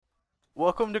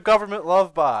Welcome to Government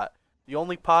Love Bot, the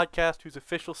only podcast whose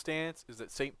official stance is that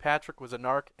St. Patrick was a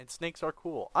narc and snakes are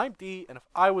cool. I'm D, and if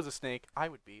I was a snake, I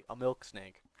would be a milk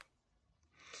snake.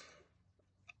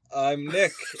 I'm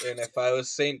Nick, and if I was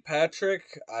St.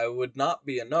 Patrick, I would not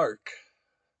be a narc.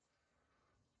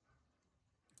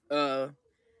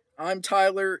 I'm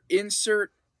Tyler.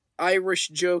 Insert Irish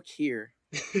joke here.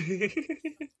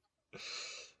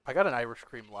 I got an Irish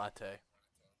cream latte.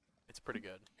 It's pretty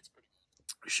good.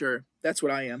 Sure, that's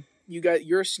what I am.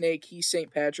 You're a snake. He's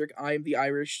St. Patrick. I'm the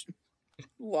Irish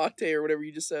latte or whatever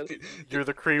you just said. You're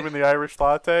the cream in the Irish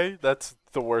latte? That's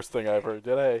the worst thing I've heard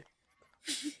today.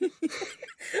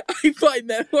 I find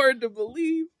that hard to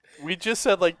believe. We just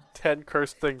said like 10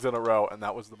 cursed things in a row, and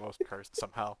that was the most cursed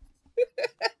somehow.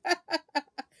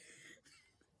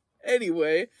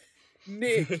 Anyway,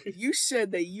 Nick, you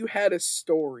said that you had a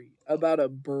story about a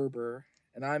Berber,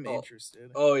 and I'm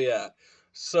interested. Oh, yeah.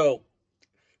 So,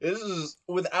 this is,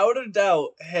 without a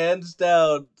doubt, hands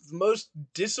down, the most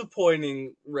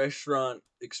disappointing restaurant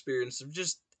experience I've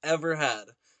just ever had.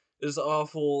 It was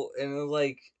awful, and it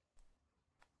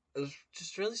was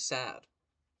just really sad.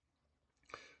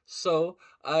 So,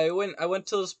 I went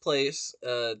to this place.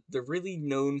 They're really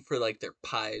known for like their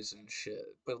pies and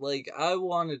shit, but like I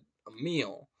wanted a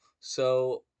meal.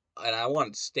 So, and I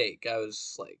wanted steak. I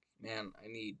was like, man, I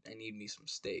need me some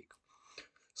steak.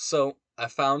 So, I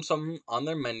found something on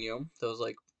their menu that was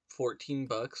like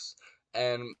 $14,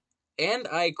 and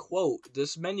I quote,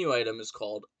 this menu item is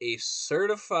called a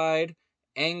certified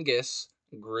Angus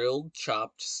grilled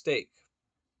chopped steak.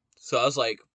 So I was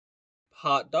like,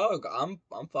 hot dog, I'm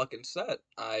fucking set.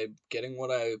 I'm getting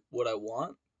what I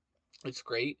want. It's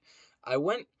great. I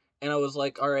went and I was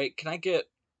like, all right, can I get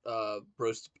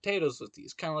roasted potatoes with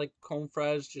these? Kind of like home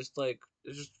fries, just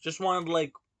wanted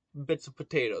like bits of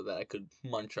potato that I could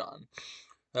munch on.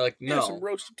 They're like, Yeah, some no.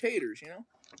 roasted taters, you know?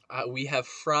 We have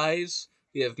fries,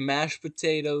 we have mashed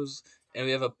potatoes, and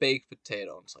we have a baked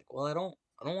potato. And it's like, well, I don't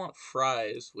want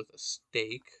fries with a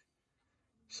steak.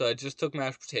 So I just took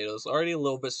mashed potatoes. Already a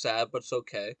little bit sad, but it's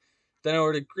okay. Then I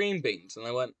ordered green beans, and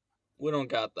I went, we don't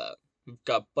got that. We've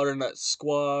got butternut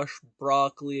squash,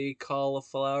 broccoli,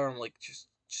 cauliflower. I'm like, just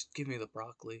give me the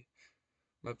broccoli.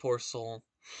 My poor soul.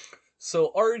 So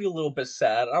already a little bit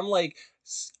sad. I'm like,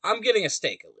 I'm getting a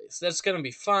steak at least. That's gonna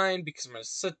be fine because I'm gonna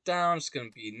sit down. It's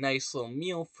gonna be a nice little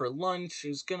meal for lunch.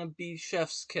 It's gonna be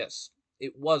chef's kiss.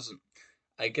 It wasn't.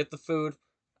 I get the food.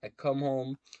 I come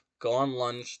home, go on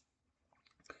lunch.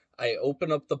 I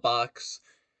open up the box,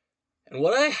 and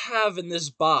what I have in this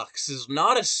box is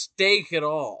not a steak at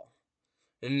all.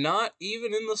 And not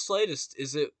even in the slightest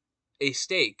is it a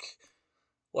steak.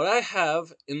 What I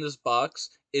have in this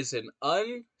box is an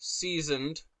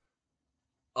unseasoned,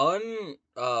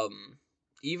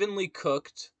 evenly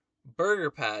cooked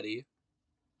burger patty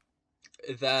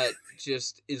that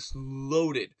just is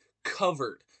loaded,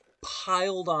 covered,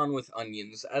 piled on with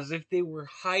onions, as if they were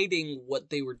hiding what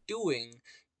they were doing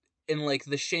in like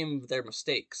the shame of their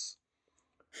mistakes.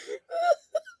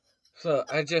 So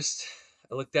I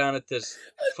look down at this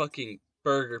fucking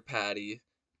burger patty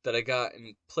that I got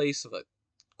in place of a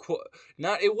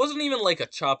not, it wasn't even like a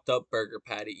chopped up burger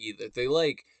patty either.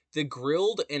 The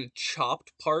grilled and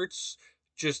chopped parts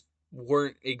just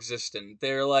weren't existent.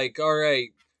 They're like, all right,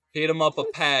 hit 'em up a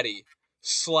patty,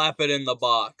 slap it in the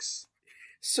box.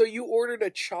 So you ordered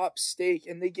a chopped steak,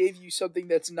 and they gave you something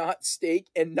that's not steak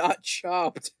and not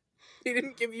chopped. They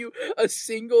didn't give you a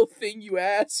single thing you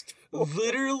asked for.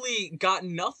 Literally got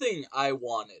nothing I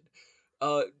wanted.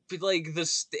 But like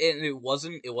this, and it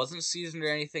wasn't seasoned or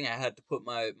anything. I had to put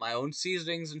my own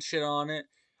seasonings and shit on it.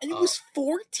 And it was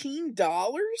 $14?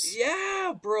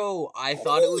 Yeah, bro. I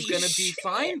thought it was Holy gonna be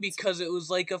fine shit. because it was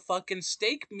like a fucking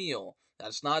steak meal.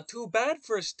 That's not too bad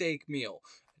for a steak meal.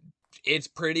 It's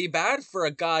pretty bad for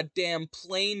a goddamn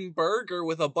plain burger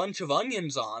with a bunch of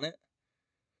onions on it.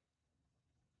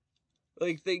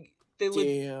 Like Damn.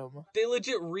 they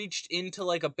legit reached into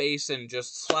like a basin,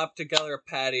 just slapped together a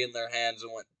patty in their hands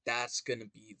and went, that's gonna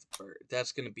be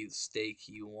that's gonna be the steak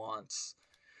he wants.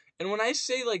 And when I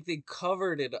say like they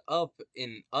covered it up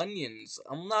in onions,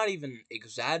 I'm not even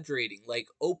exaggerating. Like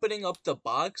opening up the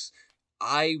box,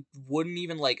 I wouldn't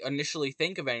even like initially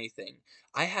think of anything.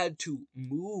 I had to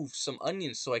move some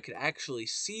onions so I could actually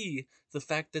see the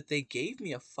fact that they gave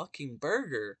me a fucking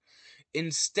burger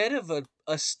instead of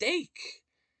a steak.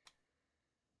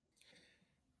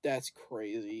 That's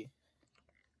crazy.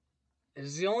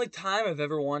 It's the only time I've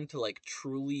ever wanted to like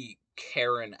truly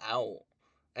Karen out.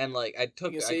 And like I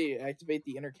You can see activate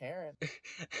the inner Karen.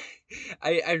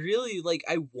 I really like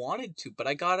I wanted to, but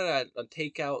I got it at a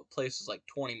takeout places like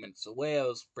 20 minutes away. I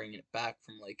was bringing it back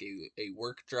from like a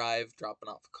work drive, dropping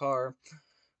off a car.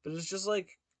 But it's just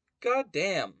like, god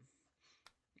damn.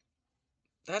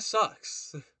 That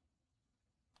sucks.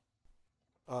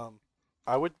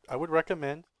 I would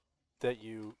recommend that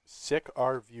you sick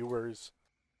our viewers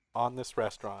on this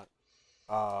restaurant.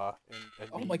 And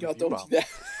Oh we my god, review don't them. do that.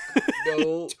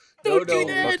 No, Don't do no.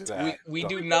 that. Don't do that. We Don't.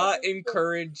 do Oh my not God.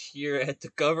 encourage here at the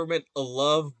government a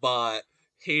love bot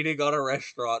hating on a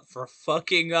restaurant for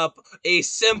fucking up a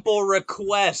simple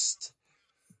request.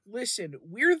 Listen,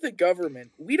 we're the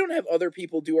government. We don't have other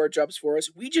people do our jobs for us.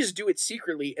 We just do it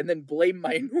secretly and then blame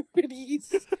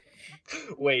minorities.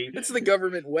 Wait. That's the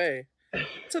government way.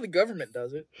 That's how the government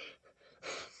does it.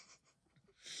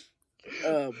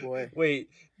 Oh boy. Wait.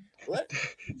 What?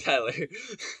 Tyler.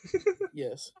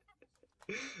 Yes.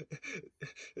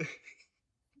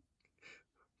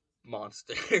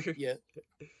 Monster. Yeah.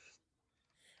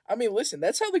 I mean, listen,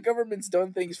 that's how the government's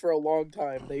done things for a long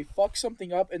time. They fuck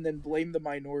something up and then blame the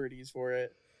minorities for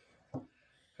it.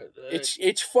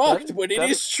 It's fucked, but it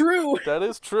is true. That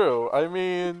is true. I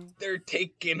mean, they're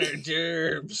taking our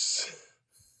gerbs.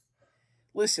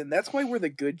 Listen, that's why we're the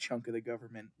good chunk of the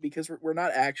government, because we're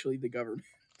not actually the government.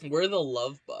 We're the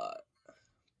love bot.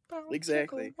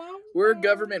 Exactly. We're a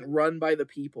government run by the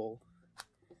people.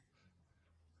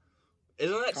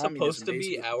 Isn't that Communism, supposed to be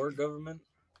basically. our government?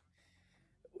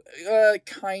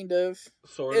 Kind of.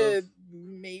 Sort of.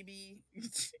 Maybe.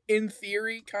 In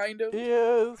theory, kind of.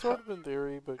 yeah, sort of in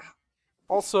theory, but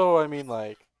also, I mean,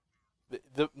 like,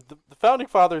 the founding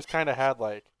fathers kind of had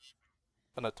like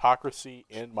an autocracy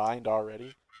in mind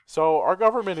already, so our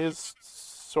government is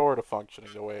sort of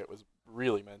functioning the way it was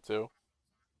really meant to.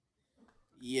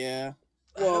 Yeah.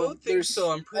 I Well, don't think there's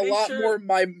so. I'm pretty a lot sure...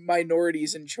 more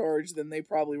minorities in charge than they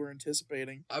probably were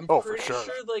anticipating. I'm Oh, pretty for sure.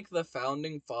 sure, like, the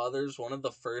founding fathers, one of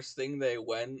the first thing they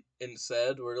went and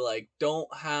said were, like, don't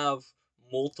have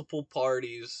multiple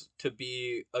parties to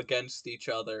be against each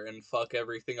other and fuck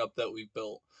everything up that we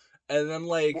built. And then,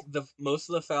 like, most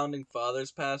of the founding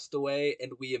fathers passed away,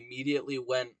 and we immediately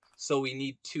went, so we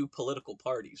need 2 political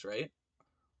parties, right?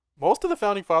 Most of the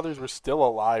founding fathers were still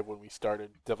alive when we started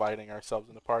dividing ourselves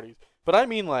into parties. But I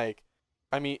mean, like,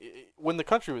 when the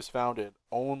country was founded,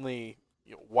 only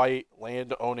white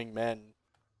land-owning men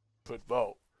could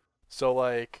vote. So,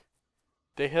 like,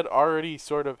 they had already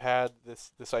sort of had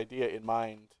this idea in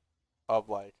mind of,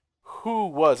 like, who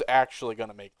was actually going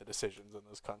to make the decisions in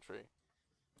this country.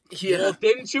 Yeah. Well,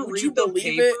 didn't you read the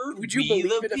paper? Would you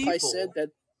believe it if I said that?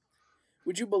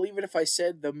 Would you believe it if I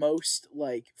said the most,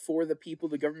 like, for the people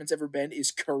the government's ever been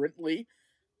is currently?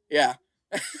 Yeah.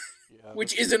 Yeah,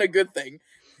 which isn't a good thing.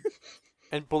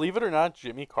 And believe it or not,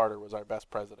 Jimmy Carter was our best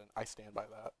president. I stand by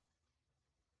that.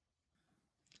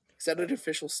 Is that an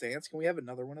official stance? Can we have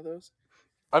another one of those?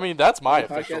 I mean, that's my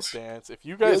The official podcast- stance. If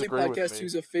you The guys only agree with podcast me,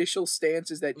 whose official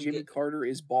stance is that We Jimmy get- Carter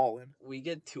is ballin'. We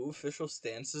get 2 official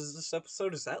stances this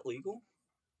episode? Is that legal?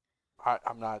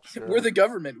 I'm not sure. We're the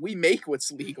government. We make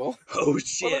what's legal. Oh, We're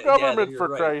shit. the government, yeah, for you're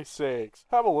right. Christ's sakes.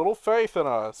 Have a little faith in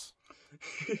us.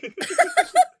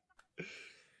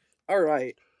 All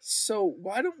right. So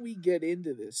why don't we get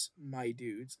into this, my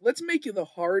dudes? Let's make it the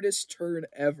hardest turn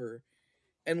ever,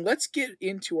 and let's get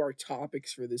into our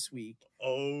topics for this week.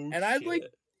 Oh, And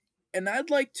I'd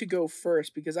like to go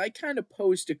first because I kind of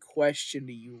posed a question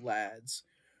to you lads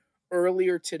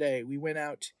earlier today. We went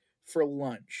out for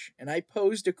lunch, and I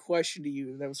posed a question to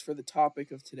you that was for the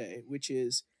topic of today, which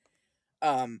is,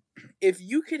 if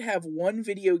you could have one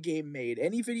video game made,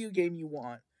 any video game you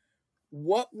want,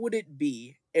 what would it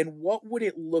be, and what would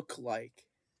it look like?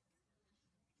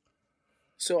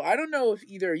 So I don't know if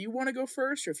either you want to go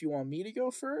first, or if you want me to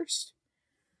go first,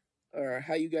 or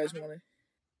how you guys want to.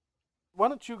 Why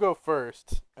don't you go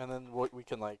first, and then we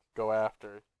can like go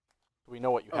after. We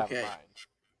know what you have in Okay. mind.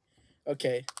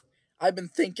 Okay. I've been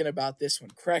thinking about this one,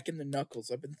 cracking the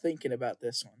knuckles. I've been thinking about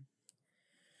this one.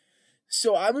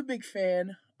 So I'm a big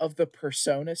fan of the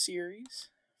Persona series.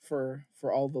 For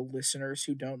all the listeners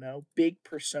who don't know, big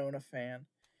Persona fan.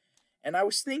 And I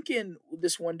was thinking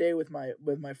this one day with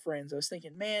my friends. I was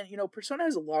thinking, man, Persona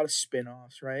has a lot of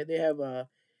spin-offs, right? They have a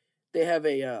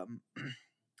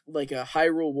like a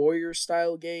Hyrule Warriors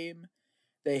style game.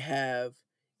 They have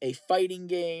a fighting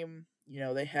game.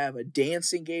 They have a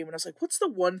dancing game. And I was like, what's the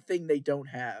one thing they don't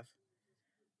have?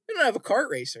 They don't have a kart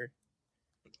racer.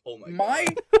 Oh my My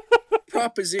god.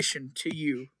 proposition to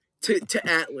you, to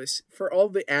Atlas, for all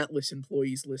the Atlas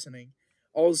employees listening,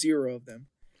 all 0 of them,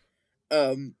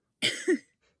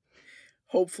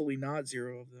 hopefully not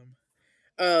 0 of them,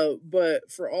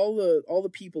 But for all the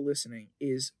people listening,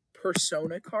 is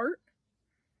Persona Kart.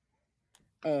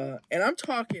 And I'm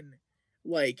talking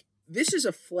like this is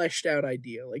a fleshed out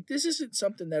idea. Like this isn't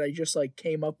something that I just like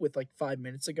came up with like 5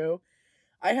 minutes ago.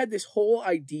 I had this whole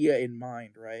idea in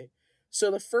mind, right? So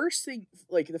the first thing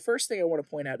I want to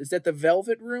point out is that the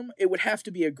Velvet Room, it would have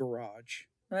to be a garage,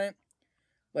 right?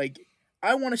 Like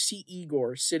I want to see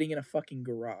Igor sitting in a fucking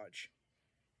garage.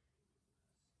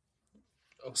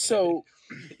 Okay. So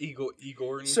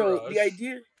Igor in so garage. the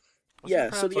idea Wasn't it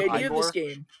yeah, so pronounced the idea of this Igor?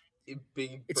 game,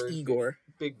 Big it's bird Igor.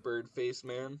 Big bird face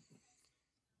man.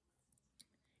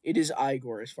 It is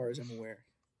Igor as far as I'm aware.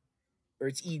 Or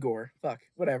it's Igor. Fuck,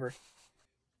 whatever.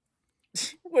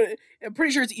 I'm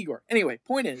pretty sure it's Igor. Anyway,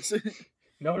 point is.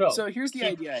 No. So here's the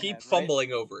idea I Keep had,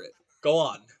 fumbling over it. Go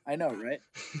on. I know, right?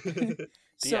 The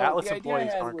Atlas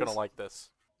employees aren't gonna like this.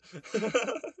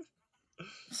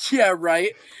 Yeah,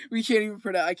 right. We can't even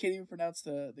pronounce. I can't even pronounce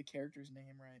the character's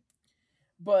name right.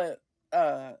 But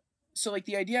so like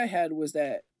the idea I had was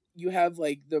that you have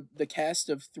like the cast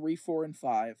of 3, 4, and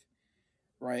 5,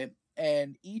 right?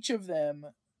 And each of them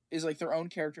is like their own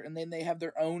character, and then they have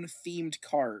their own themed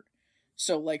cart.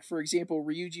 So like for example,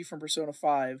 Ryuji from Persona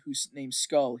 5, who's named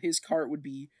Skull, his cart would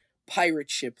be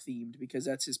pirate ship themed because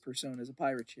that's his persona as a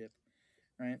pirate ship,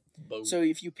 right? Boat. So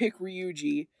if you pick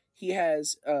Ryuji, he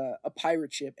has a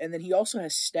pirate ship, and then he also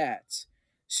has stats.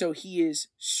 So he is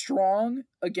strong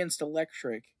against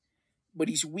electric, but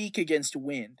he's weak against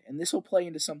wind, and this will play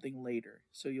into something later.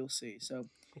 So you'll see. So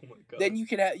Oh my god. then you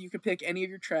could pick any of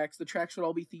your tracks. The tracks would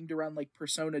all be themed around like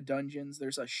Persona dungeons.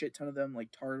 There's a shit ton of them,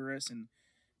 like Tartarus and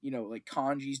like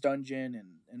Kanji's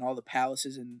dungeon and all the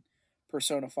palaces in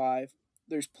Persona 5.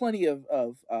 There's plenty of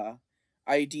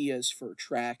ideas for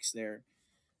tracks there.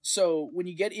 So when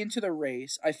you get into the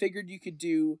race, I figured you could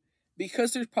do,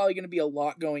 because there's probably going to be a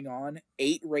lot going on,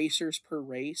 8 racers per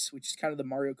race, which is kind of the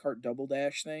Mario Kart Double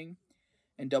Dash thing.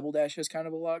 And Double Dash has kind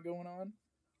of a lot going on.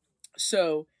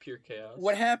 So Pure chaos.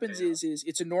 what happens is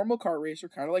it's a normal kart racer,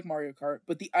 kind of like Mario Kart,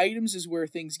 but the items is where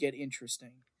things get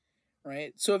interesting,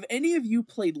 right? So if any of you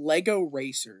played Lego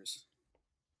Racers,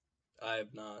 I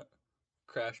have not.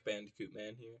 Crash Bandicoot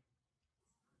man here.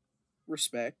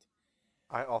 respect.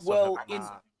 I also Well, have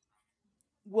not.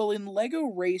 Well, in Lego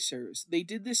Racers, they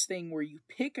did this thing where you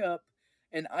pick up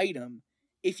an item.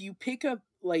 If you pick up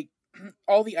like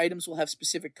all the items will have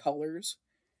specific colors,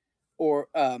 or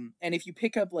and if you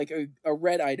pick up like a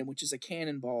red item, which is a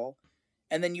cannonball,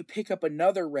 and then you pick up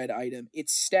another red item, it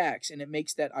stacks and it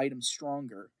makes that item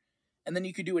stronger. And then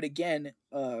you could do it again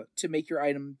to make your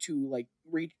item to like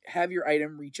have your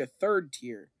item reach a 3rd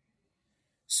tier.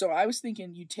 So I was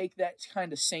thinking you take that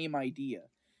kind of same idea.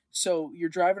 So you're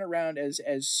driving around as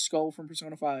Skull from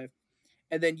Persona 5,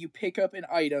 and then you pick up an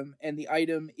item, and the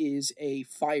item is a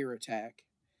fire attack.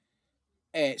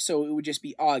 And so it would just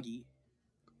be Augie.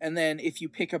 And then if you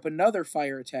pick up another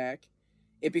fire attack,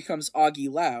 it becomes Augie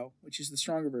Lao, which is the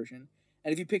stronger version.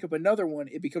 And if you pick up another one,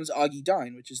 it becomes Augie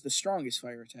Dine, which is the strongest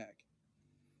fire attack.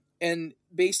 And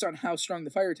based on how strong the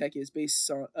fire attack is,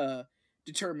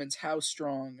 determines how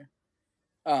strong,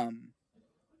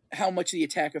 how much the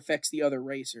attack affects the other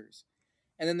racers.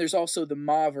 And then there's also the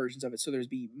Ma versions of it. So there's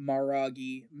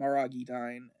Maragi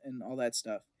Dine, and all that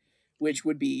stuff, which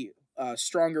would be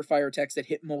stronger fire attacks that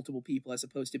hit multiple people as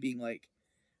opposed to being like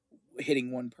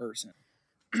hitting one person.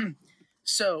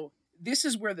 So this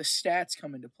is where the stats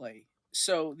come into play.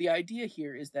 So the idea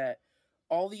here is that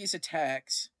all these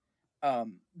attacks,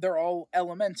 they're all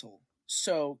elemental.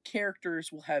 So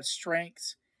characters will have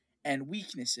strengths and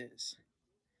weaknesses.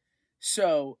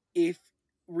 So if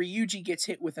Ryuji gets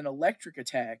hit with an electric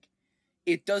attack,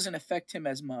 it doesn't affect him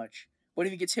as much. But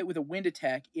if he gets hit with a wind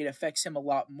attack, it affects him a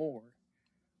lot more.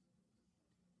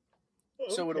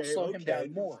 So it'll slow him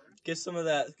down more. Get some of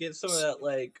that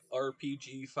like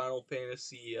RPG Final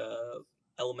Fantasy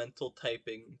elemental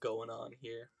typing going on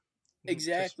here.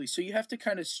 Exactly. So you have to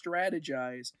kind of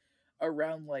strategize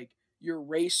around like your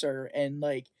racer, and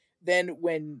like then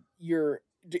when you're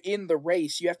in the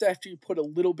race, you have to actually put a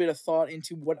little bit of thought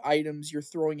into what items you're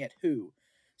throwing at who.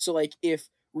 So like if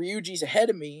Ryuji's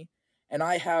ahead of me and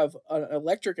I have an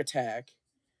electric attack,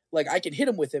 like I can hit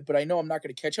him with it, but I know I'm not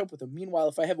going to catch up with him. Meanwhile,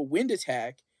 if I have a wind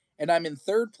attack and I'm in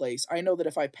 3rd place, I know that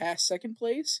if I pass 2nd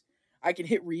place, I can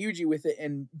hit Ryuji with it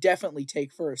and definitely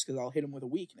take 1st because I'll hit him with a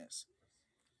weakness.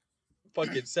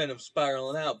 Fucking send him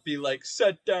spiraling out. Be like,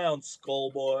 set down,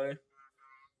 Skullboy.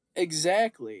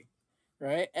 Exactly.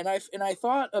 Right? And I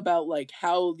thought about like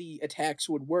how the attacks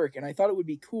would work, and I thought it would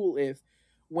be cool if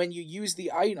when you use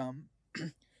the item,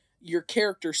 your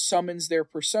character summons their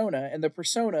persona, and the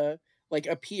persona like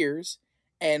appears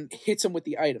and hits them with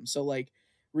the item. So like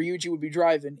Ryuji would be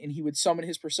driving, and he would summon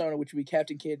his persona, which would be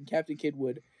Captain Kid, and Captain Kid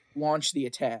would launch the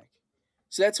attack.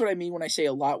 So that's what I mean when I say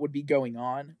a lot would be going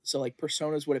on. So like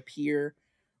personas would appear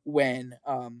when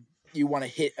you want to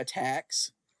hit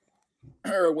attacks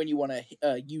or when you want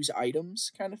to use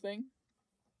items, kind of thing.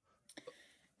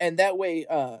 And that way,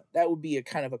 that would be a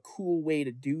kind of a cool way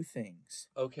to do things.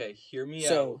 Okay, hear me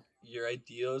So- out. Your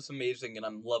idea is amazing, and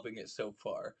I'm loving it so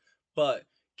far. But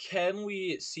can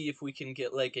we see if we can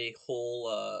get like a whole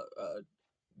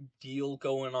deal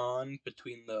going on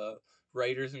between the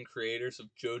writers and creators of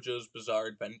JoJo's Bizarre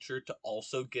Adventure to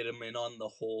also get them in on the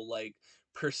whole like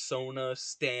Persona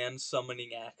stand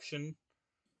summoning action?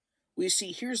 We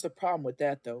see, here's the problem with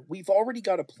that though. We've already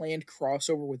got a planned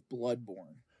crossover with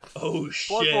Bloodborne. Oh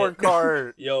shit! Bloodborne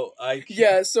card. Yo,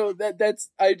 Yeah, so that's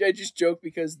I just joke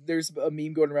because there's a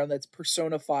meme going around that's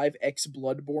Persona 5 X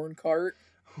Bloodborne cart.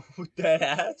 that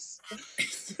ass.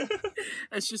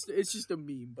 It's just a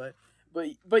meme,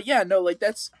 but yeah, no, like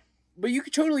that's, but you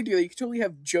could totally do that. You could totally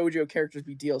have JoJo characters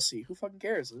be DLC. Who fucking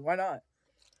cares? Why not?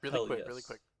 Hell Really yes.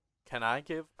 quick. Can I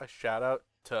give a shout out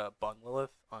to Bunlilith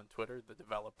on Twitter, the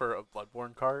developer of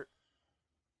Bloodborne Kart?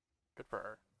 Good for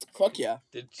her. Fuck yeah.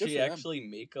 Did Good she for them. actually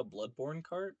make a Bloodborne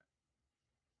cart?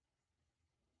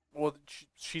 Well,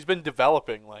 she's been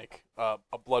developing like a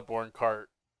Bloodborne Kart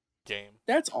game.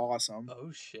 That's awesome.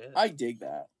 Oh shit! I dig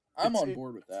that. I'm It's- on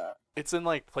board with that. It's in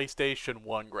like PlayStation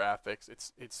 1 graphics.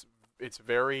 It's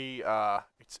very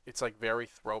it's like very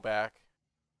throwback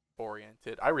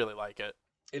oriented. I really like it.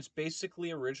 It's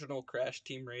basically original Crash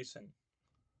Team Racing,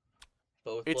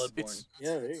 but with It's Bloodborne.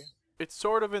 Yeah, there you go. it's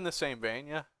sort of in the same vein,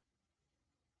 yeah.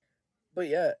 But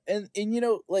yeah, and you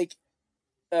know, like,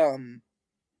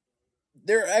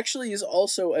 there actually is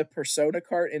also a Persona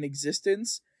Kart in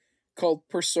existence called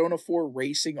Persona 4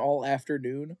 Racing All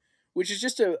Afternoon, which is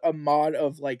just a mod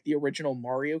of like the original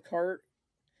Mario Kart,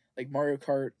 like Mario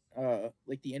Kart,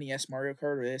 like the NES Mario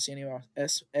Kart or the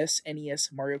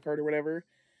SNES Mario Kart or whatever,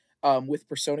 with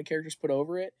Persona characters put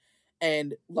over it,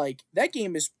 and like that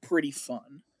game is pretty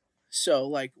fun. So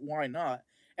like, why not?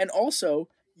 And also,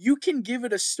 you can give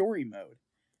it a story mode.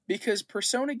 Because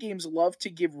Persona games love to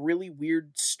give really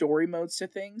weird story modes to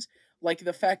things, like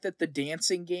the fact that the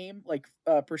dancing game, like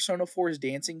Persona 4's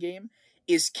dancing game,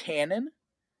 is canon.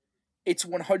 It's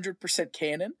 100%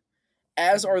 canon,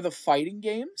 as are the fighting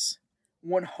games,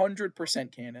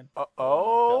 100% canon.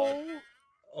 Oh,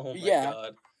 Oh my Yeah.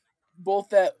 god! Both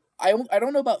that I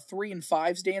don't know about 3 and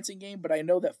 5's dancing game, but I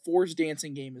know that 4's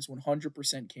dancing game is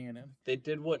 100% canon. They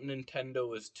did what Nintendo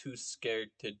was too scared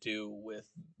to do with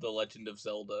The Legend of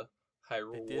Zelda: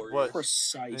 Hyrule They did Warriors. what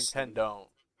Precisely. Nintendo.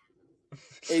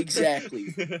 Exactly.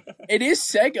 It is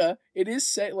Sega. It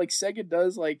is like Sega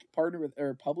does like partner with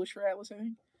or publish for Atlas, I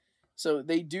think. So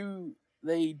they do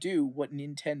what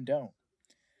Nintendo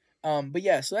don't. But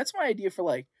yeah, so that's my idea for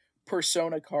like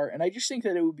Persona Kart, and I just think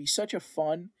that it would be such a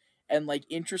fun and like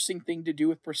interesting thing to do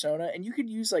with Persona, and you could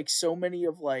use like so many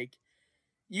of like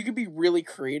you could be really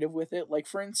creative with it. Like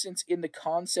for instance, in the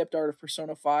concept art of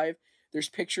Persona 5, there's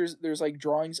pictures, there's like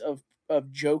drawings of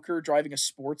Joker driving a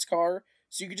sports car.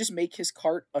 So you could just make his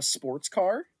cart a sports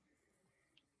car.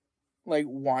 Like,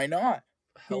 why not?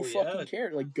 Hell Who yeah! fucking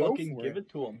cares? Like, go Fucking for give it. it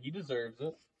to him. He deserves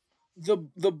it.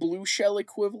 The blue shell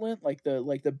equivalent, like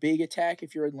the big attack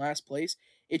if you're in last place,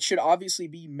 it should obviously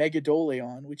be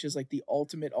Megadoleon, which is like the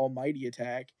ultimate almighty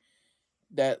attack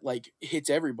that like hits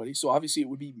everybody. So obviously it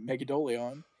would be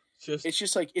Megadoleon. It's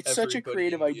just like it's such a everybody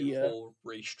creative in the idea. whole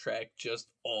racetrack just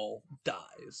all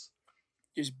dies.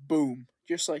 Just boom,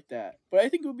 just like that. But I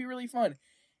think it would be really fun.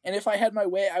 And if I had my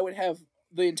way, I would have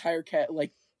the entire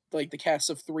like the casts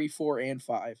of 3, 4, and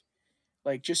 5.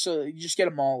 Like just so you just get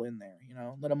them all in there, you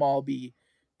know, let them all be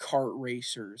kart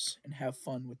racers and have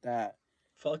fun with that.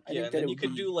 Fuck I yeah! think And that then it you would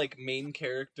could be- do like main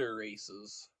character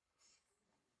races.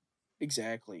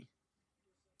 Exactly.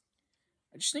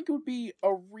 I just think it would be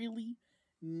a really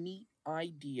neat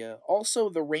idea. Also,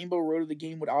 the Rainbow Road of the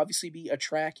game would obviously be a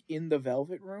track in the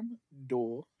Velvet Room.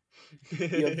 Duh.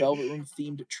 Be a Velvet Room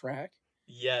themed track.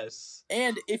 Yes.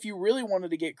 And if you really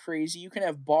wanted to get crazy, you can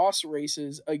have boss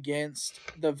races against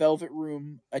the Velvet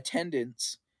Room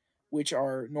attendants, which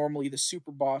are normally the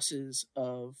super bosses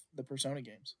of the Persona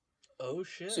games. Oh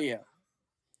shit. So yeah.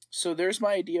 So there's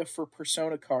my idea for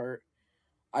Persona Kart.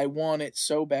 I want it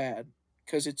so bad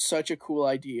because it's such a cool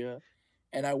idea,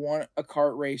 and I want a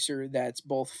kart racer that's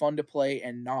both fun to play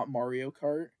and not Mario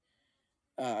Kart.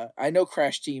 I know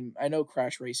Crash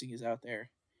Racing is out there.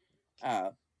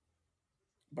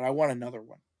 But I want another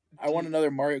one. I want another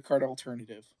Mario Kart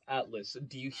alternative. Atlas,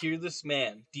 do you hear this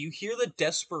man? Do you hear the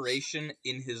desperation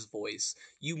in his voice?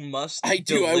 You must I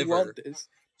do. deliver. I want this.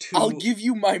 I'll give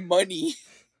you my money.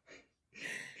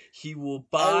 He will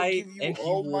I'll buy give you and he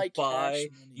all will my buy. cash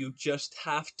money. You just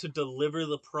have to deliver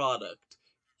the product.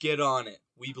 Get on it.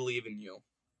 We believe in you.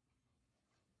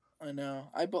 I know.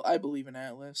 I believe in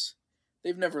Atlas.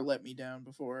 They've never let me down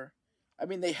before. I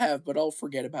mean, they have, but I'll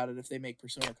forget about it if they make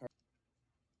Persona Kart.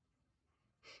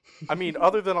 I mean,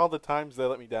 other than all the times they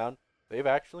let me down, they've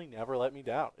actually never let me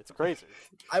down. It's crazy.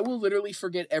 I will literally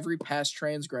forget every past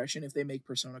transgression if they make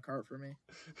Persona Kart for me.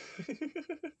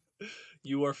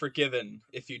 You are forgiven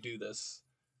if you do this.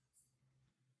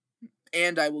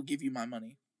 And I will give you my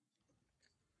money.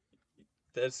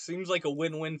 That seems like a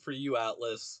win-win for you,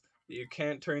 Atlas. You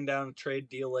can't turn down a trade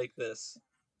deal like this.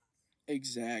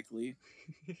 Exactly.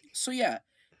 So yeah,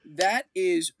 that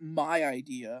is my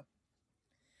idea.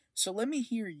 So let me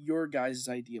hear your guys'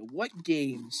 idea. What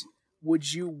games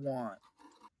would you want?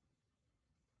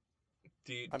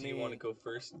 Do you want to go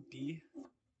first, D?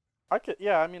 I could,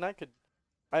 yeah. I mean, I could.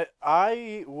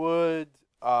 I would.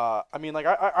 I mean, like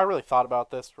I really thought about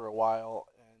this for a while,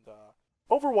 and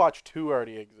Overwatch 2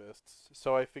 already exists,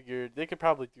 so I figured they could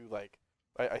probably do like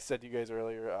I said to you guys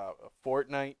earlier, a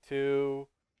Fortnite 2.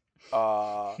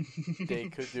 They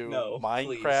could do No,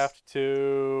 Minecraft please.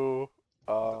 2.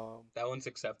 That one's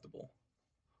acceptable.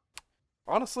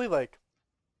 Honestly, like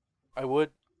I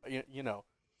would, you know,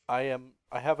 I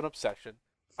have an obsession.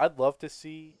 I'd love to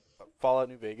see Fallout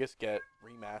New Vegas get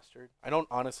remastered. I don't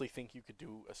honestly think you could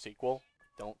do a sequel.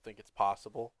 I don't think it's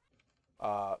possible,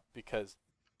 because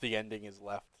the ending is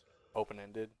left open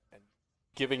ended, and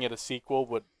giving it a sequel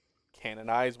would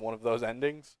canonize one of those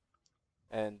endings,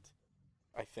 and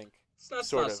I think It's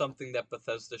sort not of. something that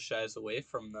Bethesda shies away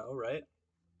from, though, right?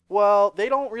 Well, they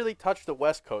don't really touch the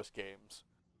West Coast games,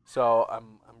 so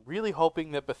I'm really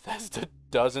hoping that Bethesda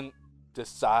doesn't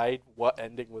decide what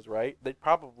ending was right. They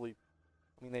probably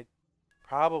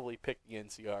pick the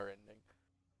NCR ending,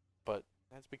 but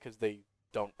that's because they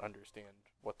don't understand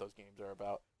what those games are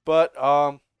about. But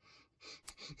I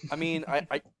mean,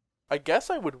 I guess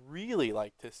I would really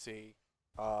like to see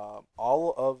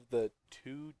all of the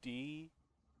 2D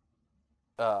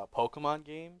Pokemon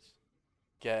games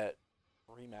get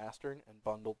remastered and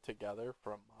bundled together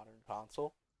for a modern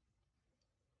console.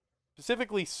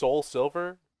 Specifically Soul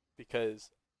Silver,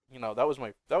 because that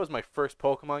was my first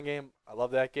Pokemon game. I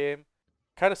love that game.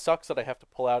 Kind of sucks that I have to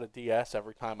pull out a DS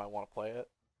every time I want to play it.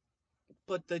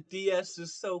 But the DS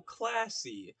is so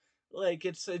classy. Like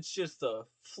it's just a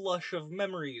flush of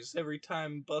memories every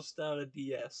time I bust out a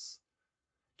DS.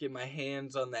 Get my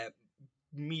hands on that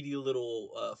meaty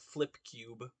little flip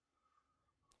cube.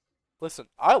 Listen,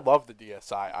 I love the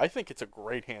DSi. I think it's a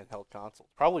great handheld console.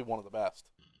 Probably one of the best,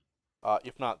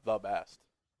 if not the best.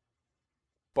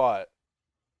 But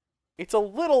it's a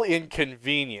little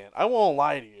inconvenient. I won't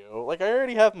lie to you. Like, I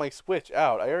already have my Switch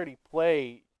out. I already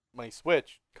play my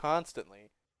Switch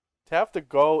constantly. To have to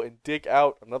go and dig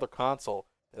out another console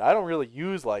that I don't really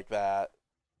use like that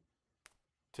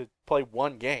to play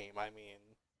one game, I mean.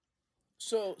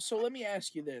 So let me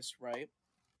ask you this, right?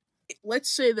 Let's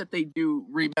say that they do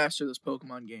remaster those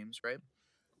Pokemon games, right?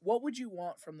 What would you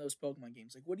want from those Pokemon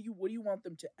games? Like, what do you want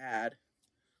them to add?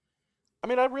 I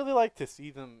mean, I'd really like to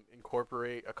see them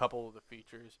incorporate a couple of the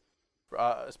features,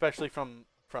 especially from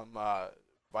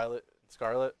Violet and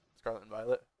Scarlet and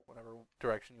Violet, whatever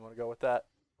direction you want to go with that.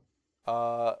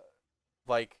 Uh,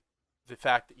 like the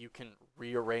fact that you can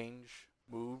rearrange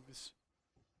moves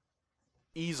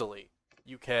easily.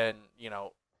 You can,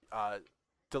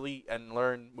 delete and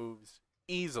learn moves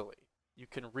easily. You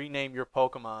can rename your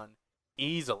Pokemon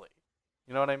easily.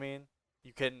 You know what I mean?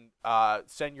 You can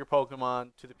send your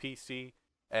Pokemon to the PC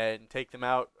and take them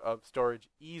out of storage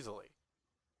easily.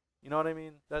 You know what I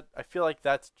mean? That I feel like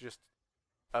that's just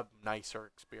a nicer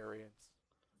experience.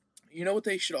 You know what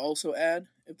they should also add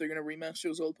if they're gonna remaster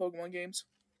those old Pokemon games?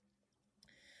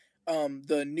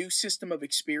 The new system of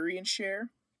experience share,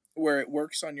 where it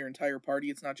works on your entire party.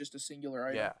 It's not just a singular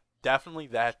item. Yeah, definitely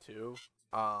that too.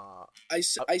 I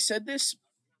said this.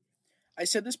 I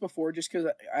said this before just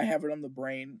because I have it on the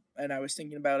brain, and I was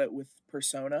thinking about it with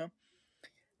Persona.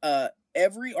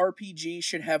 Every RPG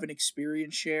should have an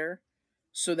experience share,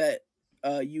 so that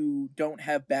you don't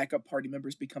have backup party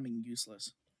members becoming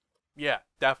useless. Yeah,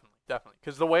 definitely.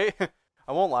 Because the way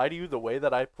I won't lie to you, the way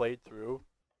that I played through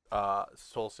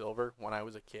Soul Silver when I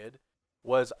was a kid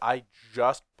was I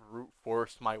just brute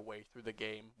forced my way through the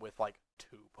game with like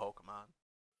 2 Pokemon.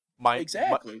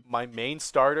 Exactly. My main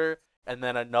starter, and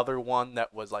then another one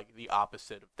that was like the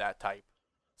opposite of that type,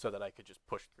 so that I could just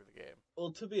push through the game.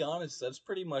 Well, to be honest, that's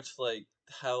pretty much like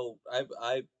how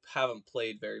I haven't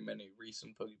played very many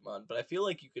recent Pokemon, but I feel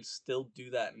like you could still do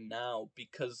that now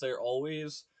because they're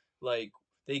always like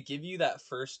they give you that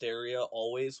first area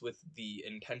always with the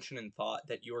intention and thought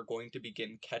that you are going to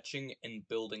begin catching and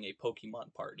building a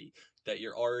Pokemon party, that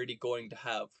you're already going to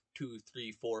have two,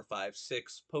 three, four, five,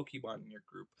 six Pokemon in your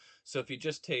group. So if you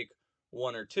just take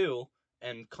one or two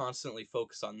and constantly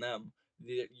focus on them,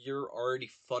 you're already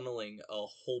funneling a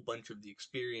whole bunch of the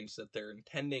experience that they're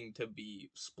intending to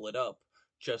be split up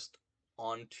just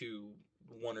onto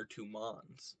one or two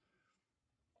mons.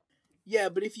 Yeah,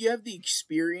 but if you have the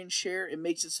experience share, it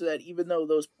makes it so that even though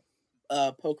those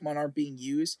Pokemon aren't being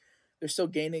used, they're still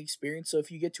gaining experience. So if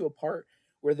you get to a part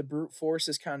where the brute force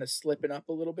is kind of slipping up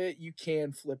a little bit, you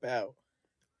can flip out,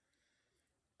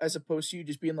 as opposed to you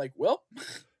just being like, "Well,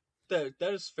 That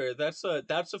is fair. That's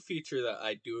a feature that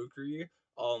I do agree.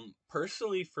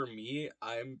 Personally for me,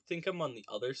 I'm on the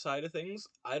other side of things.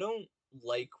 I don't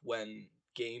like when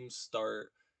games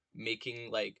start making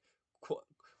like qu-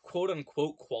 quote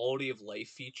unquote quality of life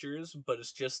features, but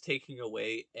it's just taking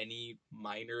away any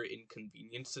minor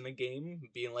inconvenience in a game,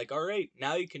 being like, "All right,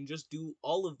 now you can just do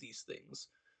all of these things."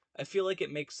 I feel like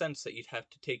it makes sense that you'd have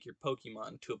to take your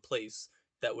Pokemon to a place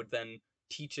that would then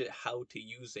teach it how to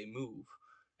use a move,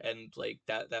 and like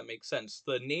that makes sense.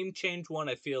 The name change one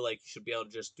I feel like you should be able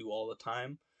to just do all the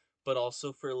time, but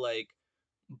also for like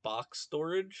box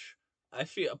storage, I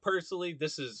feel personally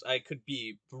this is I could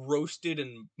be roasted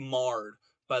and marred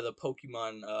by the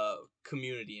Pokemon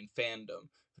community and fandom,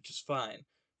 which is fine.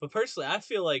 But personally, I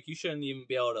feel like you shouldn't even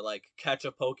be able to like catch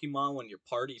a Pokemon when your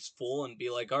party's full and be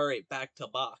like, "All right, back to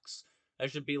box." I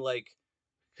should be like,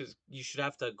 because you should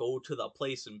have to go to the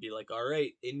place and be like, "All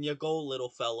right, in you go, little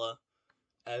fella,"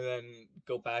 and then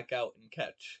go back out and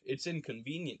catch. It's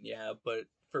inconvenient, yeah, but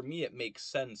for me it makes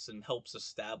sense and helps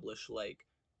establish like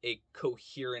a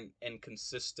coherent and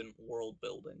consistent world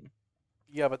building.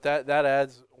 Yeah, but that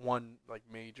adds one like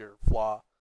major flaw,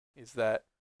 is that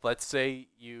let's say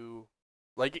you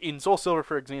like in Soul Silver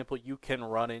for example, you can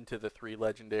run into the three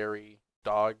legendary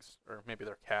dogs or maybe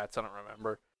they're cats, I don't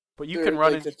remember. But you can they're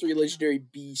run like in the three legendary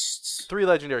beasts." three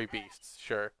legendary beasts,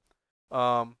 sure.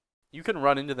 You can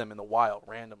run into them in the wild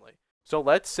randomly. So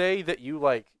let's say that you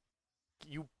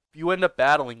end up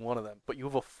battling one of them, but you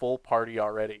have a full party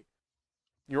already.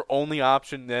 Your only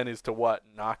option then is to what?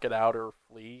 Knock it out or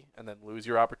flee, and then lose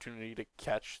your opportunity to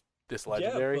catch this Yeah,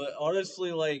 legendary. but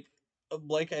honestly,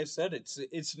 like I said, it's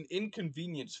an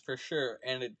inconvenience for sure,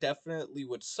 and it definitely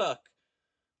would suck.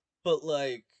 But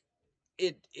like,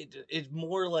 it's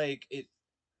more like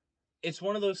it's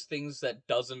one of those things that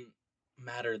doesn't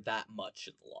matter that much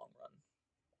in the long run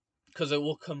because it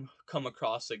will come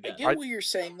across I again. get what you're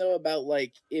saying though about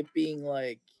like it being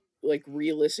like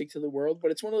realistic to the world,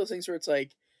 but it's one of those things where it's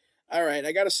like, all right,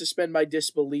 I got to suspend my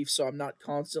disbelief so I'm not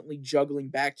constantly juggling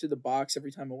back to the box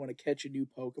every time I want to catch a new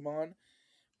Pokemon.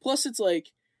 Plus, it's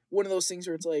like one of those things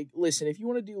where it's like, listen, if you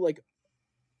want to do like,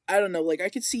 I don't know, like I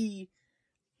could see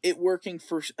it working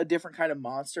for a different kind of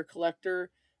monster collector,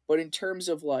 but in terms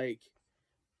of like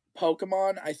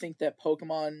Pokemon, I think that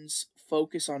Pokemon's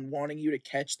focus on wanting you to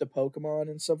catch the Pokemon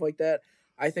and stuff like that,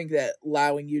 I think that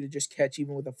allowing you to just catch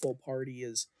even with a full party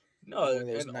is No, one of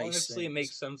those and nice honestly, it makes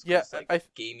things. sense Yeah, because like I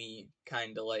gamey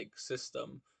kind of like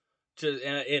system. Just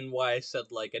and why I said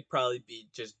like it'd probably be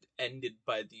just ended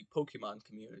by the Pokemon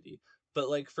community. But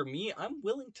like for me, I'm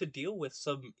willing to deal with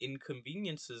some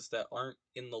inconveniences that aren't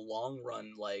in the long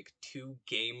run like too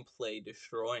gameplay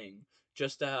destroying,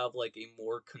 just to have like a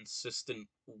more consistent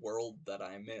world that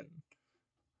I'm in.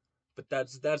 But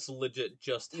that's legit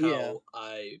just Yeah. how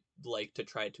I like to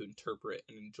try to interpret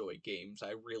and enjoy games.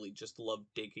 I really just love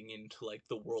digging into like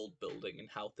the world building and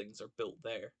how things are built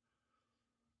there.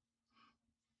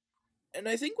 And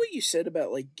I think what you said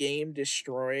about like game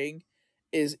destroying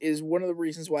is one of the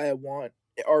reasons why I want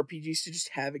RPGs to just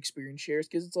have experience shares,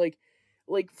 because it's like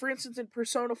for instance in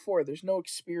Persona 4 there's no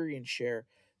experience share.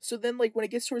 So then like when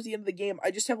it gets towards the end of the game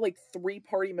I just have like three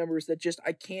party members that just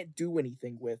I can't do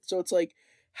anything with. So it's like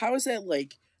how is that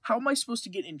like how am I supposed to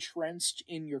get entrenched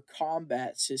in your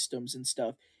combat systems and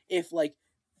stuff if like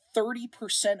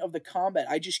 30% of the combat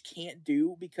I just can't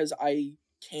do because I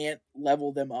can't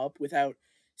level them up without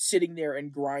sitting there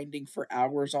and grinding for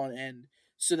hours on end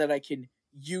so that I can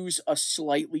use a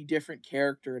slightly different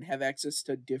character and have access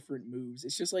to different moves.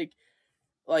 It's just like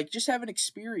just have an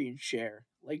experience share.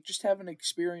 Like just have an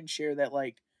experience share that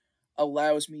like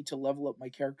allows me to level up my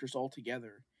characters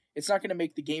altogether. It's not going to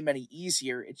make the game any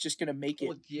easier. It's just going to make it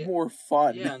Well, yeah, more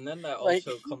fun. yeah, and then that like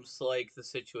also comes to like the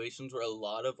situations where a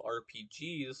lot of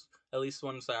RPGs, at least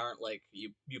ones that aren't like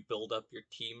you build up your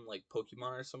team like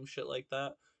Pokemon or some shit like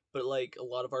that, But like a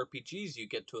lot of RPGs, you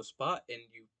get to a spot and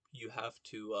you have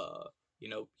to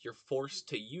you're forced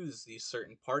to use these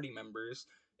certain party members,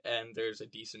 and there's a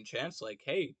decent chance like,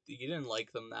 hey, you didn't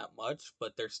like them that much,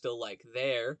 but they're still like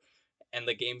there, and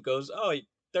the game goes, oh,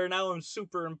 they're now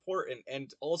super important,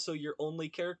 and also your only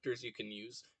characters you can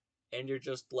use, and you're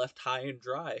just left high and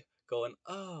dry, going,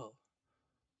 oh,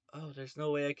 there's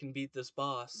no way I can beat this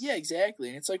boss. Yeah, exactly.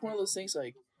 And it's like one of those things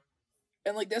like,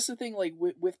 and like that's the thing like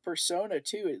with Persona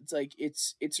too. It's like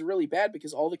it's really bad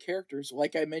because all the characters,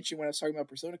 like I mentioned when I was talking about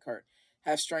Persona Kart,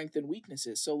 have strengths and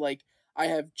weaknesses. So like I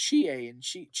have Chie and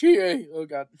Chie. Oh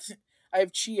god, I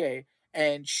have Chie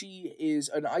and she is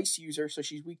an ice user, so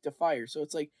she's weak to fire. So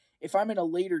it's like if I'm in a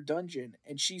later dungeon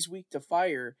and she's weak to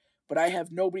fire, but I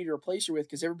have nobody to replace her with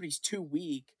because everybody's too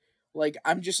weak. Like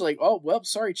I'm just like, oh well,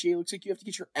 sorry, Chie. Looks like you have to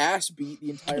get your ass beat the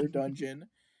entire dungeon.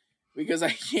 Because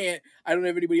I don't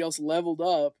have anybody else leveled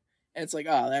up, and it's like,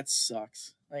 oh, that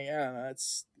sucks. Like, I don't know,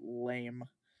 that's lame.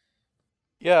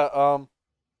 Yeah,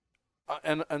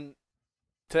 and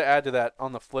to add to that,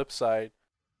 on the flip side,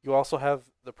 you also have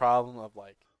the problem of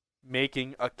like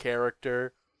making a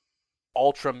character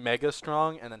ultra mega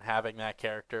strong and then having that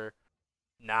character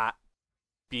not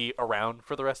be around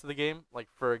for the rest of the game. Like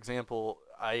for example,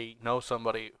 I know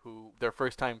somebody who their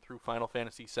first time through Final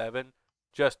Fantasy VII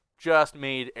just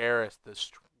made Aerith the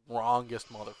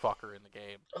strongest motherfucker in the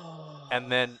game, and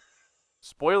then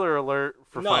spoiler alert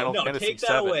for Final Fantasy VII. Take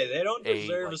that away. They don't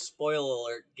deserve a spoiler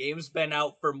alert. Game's been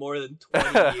out for more than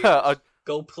 20 years.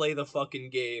 Go play the fucking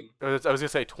game. I was gonna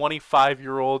say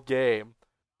 25-year-old game.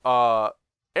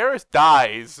 Aerith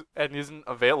dies and isn't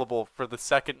available for the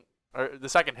second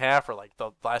half or like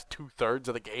the last 2/3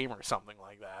 of the game or something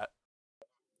like that.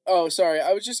 Oh, sorry.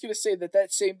 I was just gonna say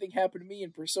that same thing happened to me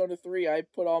in Persona 3. I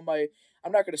put all my.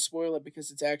 I'm not gonna spoil it because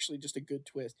it's actually just a good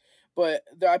twist. But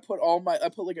I put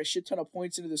like a shit ton of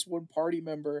points into this one party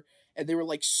member, and they were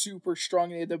like super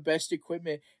strong and they had the best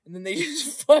equipment, and then they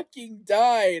just fucking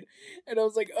died, and I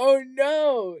was like, oh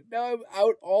no, now I'm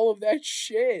out all of that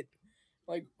shit.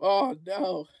 Like, oh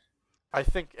no. I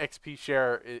think XP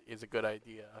share is a good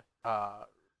idea.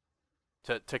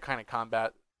 To kind of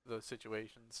combat those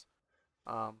situations.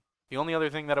 The only other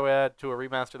thing that I would add to a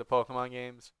remaster of the Pokemon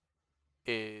games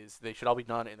is they should all be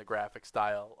done in the graphic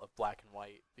style of black and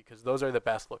white because those are the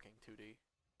best looking 2D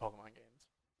Pokemon games.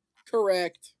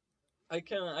 Correct. I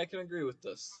can agree with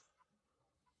this.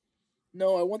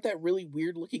 No, I want that really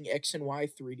weird looking X and Y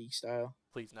 3D style.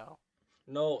 Please no.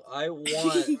 No, I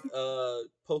want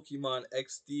Pokemon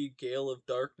XD Gale of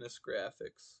Darkness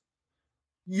graphics.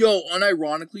 Yo,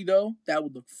 unironically though, that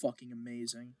would look fucking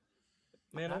amazing.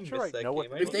 Man, I'm I not sure miss that know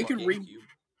game. what if they could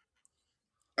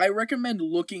I recommend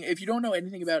looking, if you don't know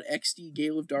anything about XD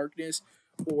Gale of Darkness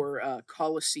or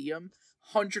Coliseum,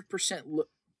 100%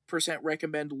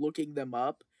 recommend looking them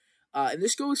up. And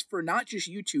this goes for not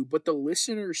just YouTube, but the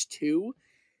listeners too.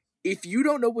 If you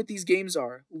don't know what these games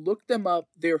are, look them up.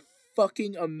 They're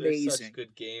fucking amazing. They're such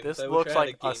good games. This looks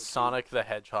like a Sonic the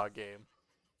Hedgehog game.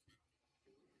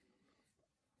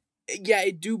 Yeah,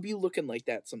 it do be looking like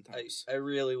that sometimes. I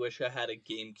really wish I had a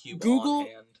GameCube Google, on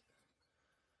hand.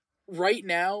 Right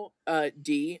now,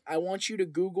 D, I want you to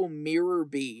Google Mirror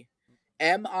B.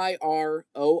 MIROR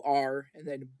and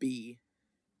then B.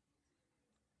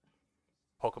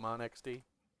 Pokemon XD?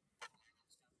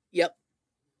 Yep.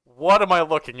 What am I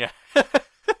looking at?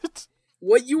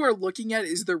 What you are looking at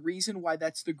is the reason why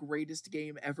that's the greatest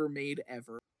game ever made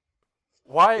ever.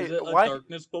 Why? Is it a why?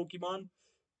 Darkness Pokemon?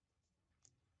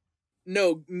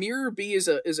 No, Mirror B is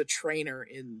a trainer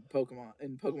in Pokemon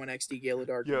XD Gale of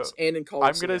Darkness and in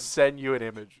Coliseum. I'm gonna send you an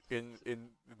image in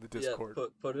the Discord. Yeah,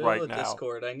 put it right in the now.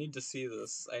 Discord. I need to see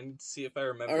this. I need to see if I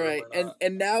remember. All right, or not.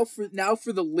 and now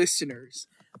for the listeners,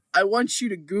 I want you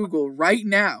to Google right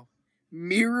now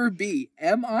Mirror B,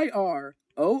 MIROR,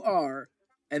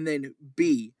 and then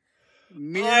B.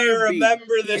 Mirror I remember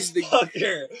B this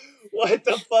fucker. What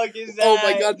the fuck is that? Oh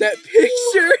my god, that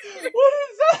picture! What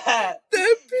is that?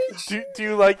 That picture! Do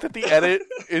you like that the edit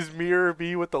is Mirror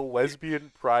B with the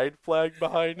lesbian pride flag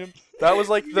behind him? That was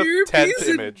like the Mirror 10th B's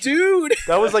a image. Dude!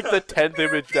 That was like the 10th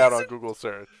image down on Google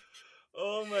search.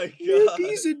 Oh my god. Mirror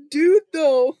B's a dude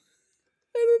though.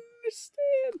 I don't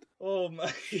understand. Oh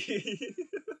my.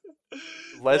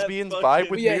 Lesbians vibe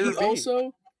with Yeah, Mirror he B.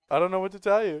 also I don't know what to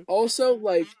tell you.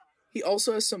 he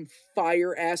also has some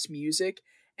fire ass music,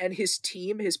 and his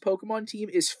Pokemon team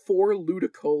is 4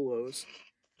 Ludicolo's.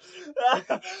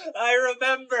 I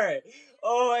remember.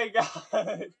 Oh my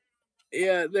god.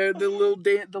 Yeah, they're the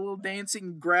little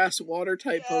dancing grass water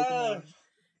type Pokemon.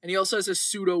 And he also has a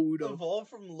Pseudo Wudo. Evolved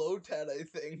from Lotad, I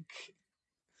think.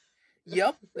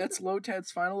 Yep, that's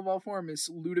Lotad's final of all form is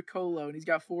Ludicolo, and he's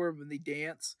got 4 of them. They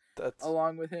dance That's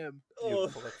along with him.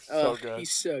 beautiful. That's Oh, so good.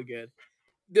 he's so good.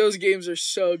 Those games are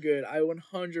so good. I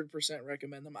 100%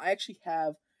 recommend them. I actually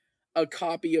have a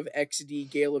copy of XD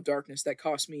Gale of Darkness that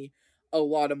cost me a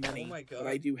lot of money, Oh my god. but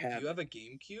I do Do have you have it. a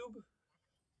GameCube?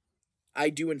 I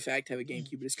do, in fact, have a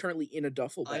GameCube, but it's currently in a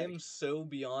duffel I bag. am so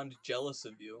beyond jealous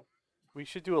of you. We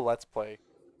should do a let's play.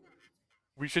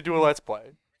 We should do a let's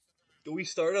play. Do we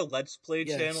start a Let's Play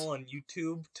Yes. channel on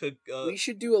YouTube to We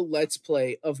should do a Let's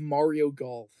Play of Mario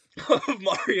Golf,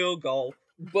 Mario Golf?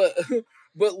 but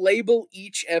but label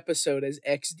each episode as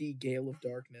XD Gale of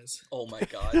Darkness. Oh my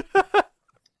god.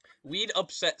 We'd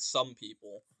upset some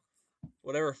people.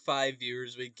 Whatever 5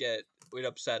 viewers we get, we'd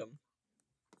upset them.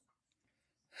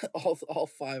 All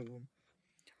 5 of them.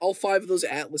 All 5 of those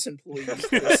Atlas employees.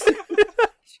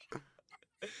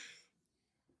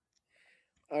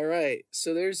 All right,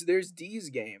 so there's D's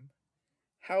game.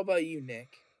 How about you,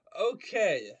 Nick?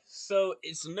 Okay, so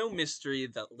it's no mystery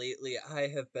that lately I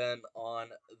have been on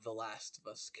The Last of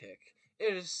Us kick.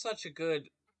 It is such a good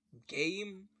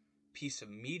game, piece of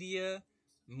media.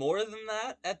 More than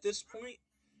that, at this point,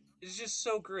 it's just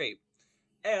so great.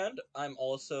 And I'm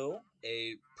also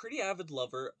a pretty avid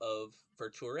lover of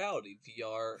virtual reality,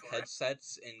 VR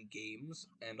headsets and games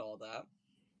and all that.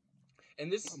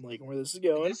 And this I'm liking where this is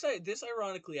going. this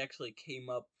ironically actually came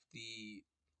up the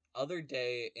other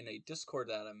day in a Discord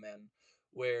that I'm in,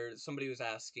 where somebody was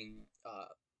asking,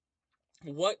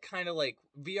 what kind of like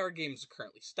VR games are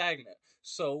currently stagnant.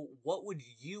 So what would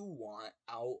you want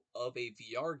out of a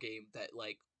VR game that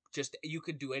like just you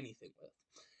could do anything with?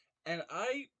 And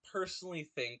I personally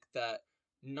think that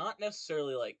not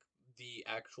necessarily like the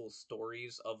actual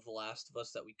stories of The Last of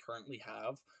Us that we currently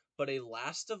have, but a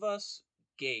Last of Us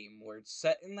game where it's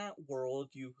set in that world,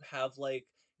 you have like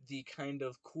the kind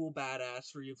of cool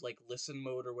badass where you have like listen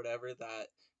mode or whatever that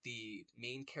the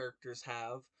main characters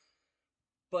have.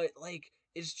 But like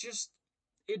it's just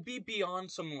it'd be beyond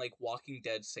something like Walking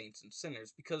Dead Saints and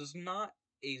Sinners because it's not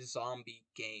a zombie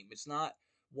game. It's not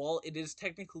while it is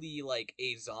technically like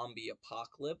a zombie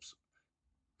apocalypse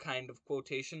kind of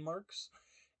quotation marks,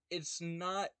 it's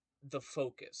not the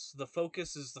focus. The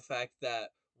focus is the fact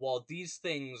that while these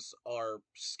things are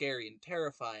scary and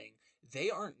terrifying, they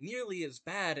aren't nearly as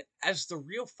bad as the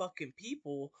real fucking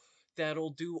people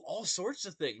that'll do all sorts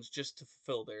of things just to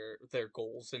fulfill their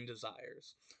goals and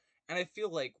desires. And I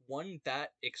feel like one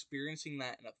that experiencing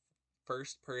that in a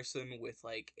first person with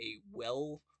like a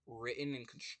well written and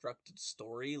constructed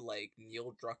story like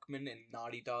Neil Druckmann and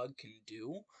Naughty Dog can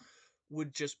do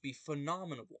would just be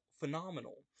phenomenal.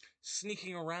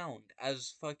 Sneaking around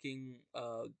as fucking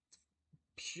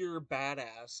pure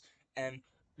badass and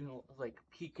like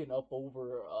peeking up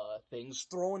over things,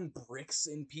 throwing bricks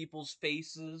in people's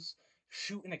faces,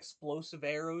 shooting explosive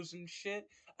arrows and shit.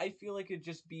 I feel like it'd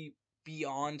just be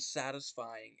beyond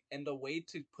satisfying and a way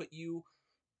to put you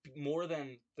more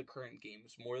than the current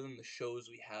games, more than the shows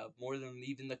we have, more than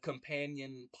even the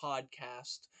companion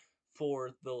podcast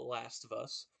for The Last of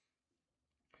Us.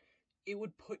 It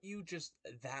would put you just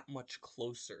that much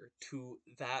closer to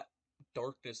that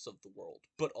darkness of the world,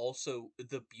 but also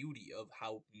the beauty of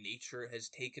how nature has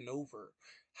taken over,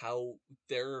 how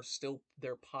there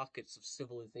are pockets of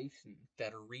civilization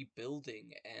that are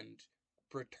rebuilding and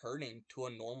returning to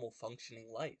a normal functioning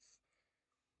life.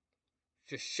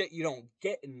 Just shit you don't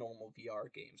get in normal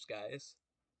VR games, guys.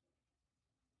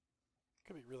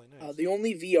 Could be really nice. The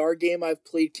only VR game I've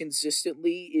played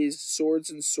consistently is Swords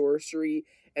and Sorcery,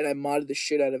 and I modded the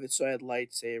shit out of it so I had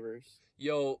lightsabers.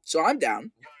 Yo, So I'm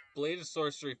down. Blade of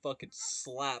Sorcery fucking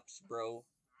slaps, bro.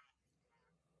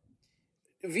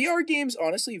 VR games,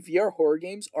 honestly, VR horror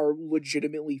games are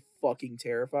legitimately fucking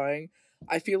terrifying.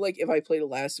 I feel like if I played a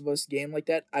Last of Us game like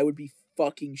that, I would be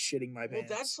fucking shitting my Well, pants.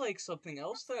 that's like something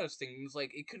else that I was thinking. Is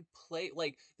like it could play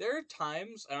like there are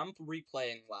times, and I'm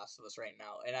replaying Last of Us right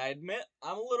now, and I admit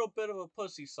I'm a little bit of a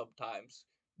pussy sometimes.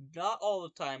 Not all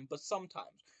the time, but sometimes.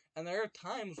 And there are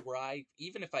times where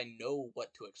even if I know what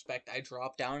to expect, I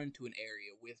drop down into an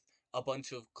area with a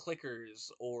bunch of clickers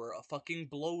or a fucking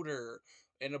bloater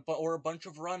and or a bunch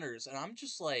of runners, and I'm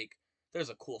just like, there's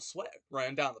a cool sweat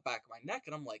running down the back of my neck,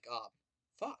 and I'm like,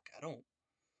 fuck, I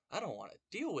don't want to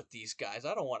deal with these guys.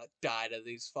 I don't want to die to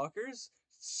these fuckers.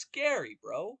 It's scary,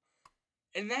 bro.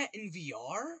 And that in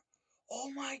VR? Oh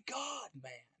my god,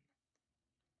 man.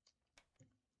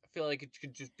 I feel like it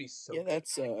could just be so Yeah,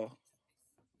 good.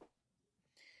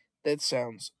 that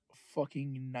sounds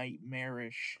fucking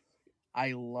nightmarish.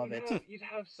 I love it. You'd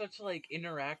have such like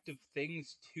interactive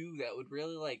things too that would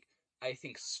really like I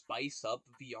think, spice up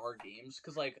VR games.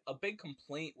 Because, like, a big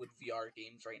complaint with VR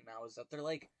games right now is that they're,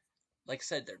 like I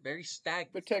said, they're very They're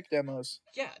stagnant. tech demos.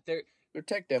 Yeah, They're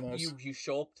tech demos. you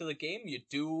show up to the game, you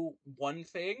do one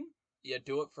thing, you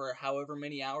do it for however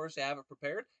many hours they have it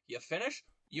prepared, you finish,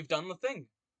 you've done the thing.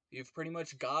 You've pretty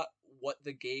much got what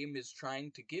the game is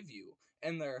trying to give you.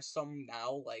 And there are some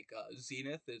now, like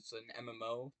Zenith is an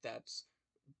MMO that's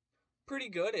pretty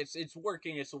good. It's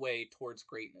working its way towards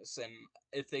greatness, and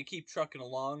if they keep trucking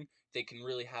along, they can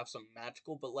really have some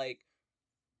magical. But like,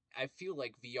 I feel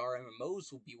like VR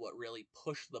MMOs will be what really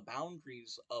push the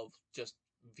boundaries of just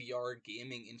VR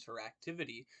gaming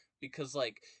interactivity, because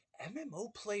like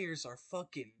MMO players are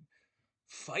fucking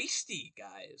feisty,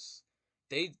 guys.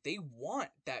 They want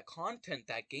that content,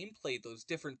 that gameplay, those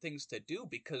different things to do,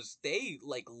 because they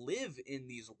like live in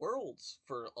these worlds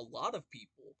for a lot of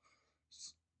people.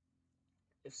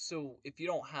 So if you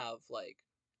don't have like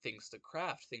things to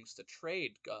craft, things to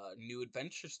trade, new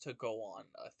adventures to go on,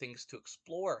 things to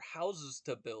explore, houses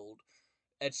to build,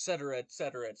 etc.,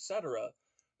 etc., etc.,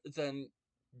 then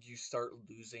you start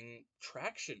losing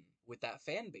traction with that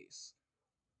fan base.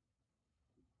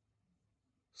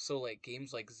 So like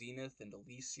games like Zenith and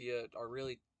Elysia are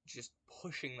really just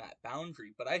pushing that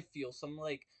boundary. But I feel some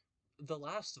like The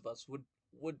Last of Us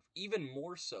would even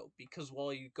more so, because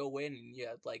while you go in and you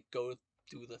like go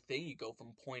do the thing, you go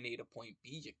from point A to point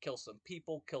B, you kill some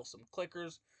people, kill some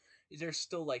clickers. There's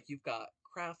still like you've got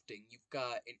crafting, you've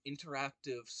got an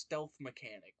interactive stealth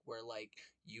mechanic where like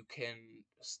you can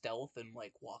stealth and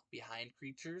like walk behind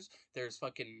creatures. There's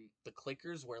fucking the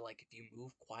clickers where like if you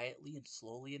move quietly and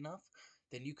slowly enough,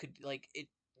 then you could like it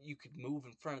you could move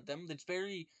in front of them. That's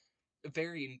a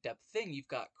very in-depth thing. You've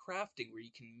got crafting where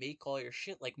you can make all your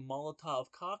shit like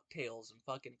Molotov cocktails and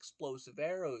fucking explosive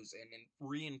arrows and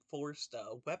reinforced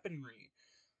weaponry.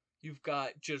 You've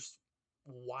got just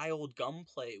wild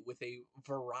gunplay with a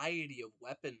variety of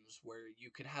weapons where you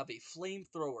could have a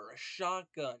flamethrower, a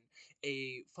shotgun,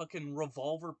 a fucking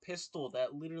revolver pistol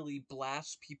that literally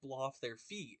blasts people off their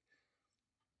feet.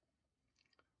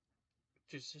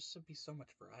 There's just to be so much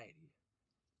variety.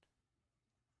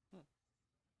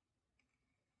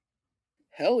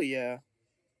 Hell yeah.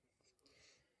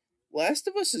 Last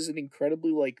of Us is an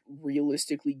incredibly like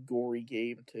realistically gory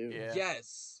game too. Yeah.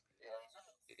 Yes.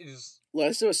 It is.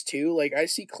 Last of Us 2, like I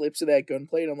see clips of that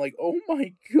gunplay and I'm like, oh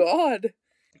my god.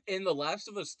 And The Last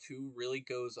of Us 2 really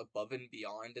goes above and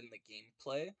beyond in the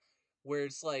gameplay, where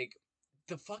it's like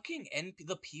the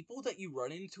people that you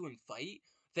run into and fight,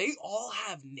 they all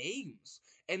have names.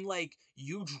 And like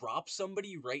you drop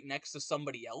somebody right next to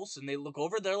somebody else and they look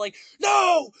over, they're like,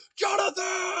 "No,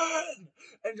 Jonathan!"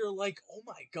 And you're like, "Oh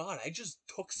my god, I just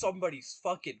took somebody's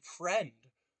fucking friend.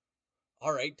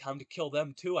 All right, time to kill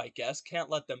them too, I guess. Can't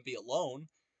let them be alone."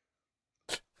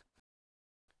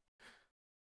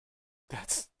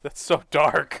 That's so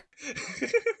dark.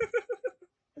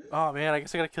 Oh man, I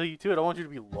guess I gotta kill you too. I don't want you to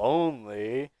be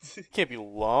lonely. You can't be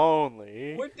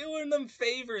lonely. We're doing them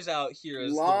favors out here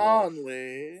as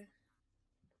Lonely.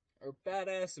 are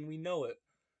badass, and we know it.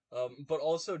 But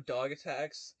also dog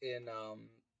attacks in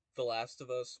The Last of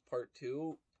Us Part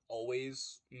 2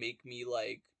 always make me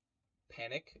like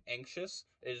panic, anxious.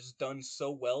 It is done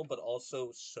so well, but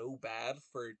also so bad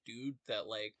for a dude that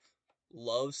like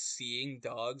loves seeing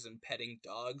dogs and petting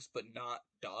dogs, but not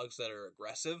dogs that are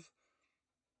aggressive.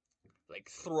 Like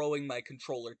throwing my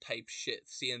controller type shit,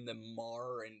 seeing them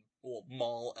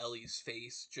maul Ellie's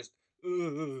face, just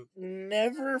ugh.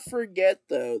 Never forget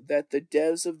though that the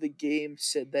devs of the game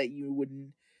said that you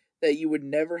would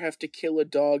never have to kill a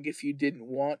dog if you didn't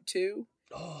want to,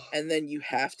 Oh. and then you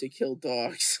have to kill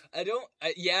dogs. I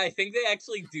think they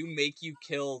actually do make you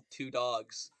kill 2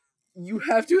 dogs. You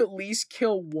have to at least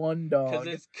kill one dog.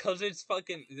 Cause it's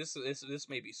fucking this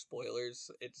may be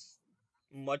spoilers. It's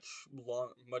much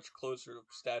closer to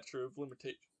statute of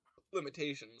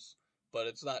limitations, but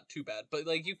it's not too bad. But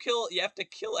like you have to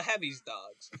kill Heavy's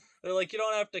dogs. They're like, you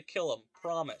don't have to kill them,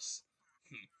 promise.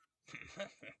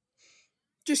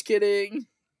 Just kidding.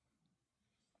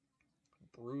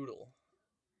 Brutal.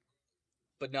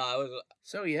 But no, I was.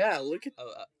 So yeah, look at.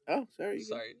 Oh, sorry.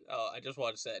 Sorry. I just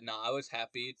wanted to say, no, I was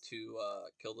happy to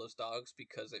kill those dogs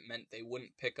because it meant they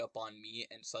wouldn't pick up on me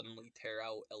and suddenly tear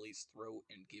out Ellie's throat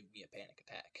and give me a panic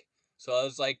attack. So I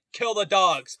was like, kill the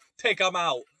dogs! Take them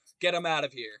out! Get them out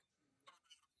of here!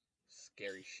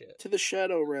 Scary shit. To the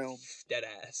Shadow Realm. Dead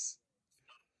ass.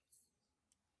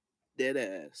 Dead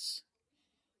ass.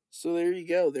 So there you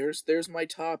go. There's my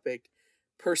topic.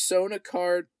 Persona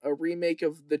Kart, a remake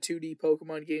of the 2D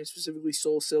Pokemon game, specifically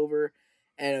Soul Silver,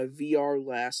 and a VR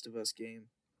Last of Us game.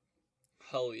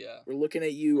 Hell yeah. We're looking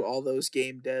at you, all those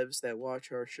game devs that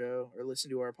watch our show or listen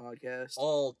to our podcast.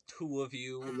 All 2 of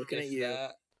you, We're looking if at you.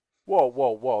 that.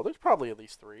 Whoa. There's probably at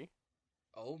least 3.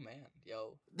 Oh man,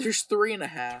 yo. There's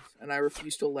 3.5, and I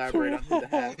refuse to elaborate on who the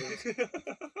half is.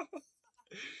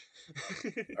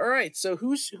 All right, so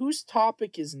whose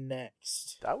topic is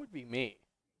next? That would be me.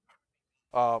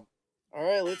 All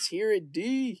right, let's hear it,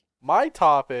 D. My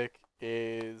topic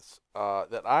is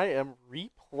that I am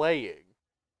replaying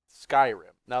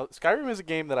Skyrim. Now, Skyrim is a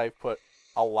game that I've put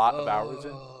a lot of hours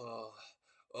in.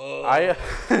 I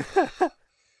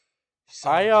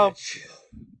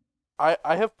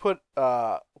I have put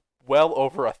well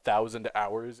over 1,000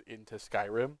 hours into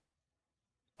Skyrim.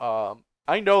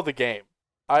 I know the game.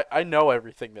 I know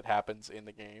everything that happens in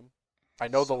the game. I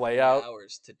know the layout.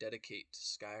 Hours to dedicate to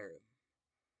Skyrim.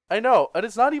 I know, and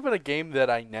it's not even a game that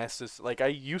I necessarily like. I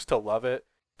used to love it,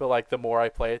 but like the more I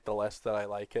play it, the less that I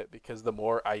like it because the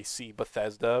more I see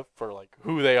Bethesda for like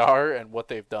who they are and what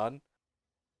they've done.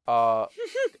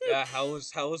 Yeah, how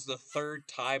was the third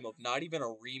time of not even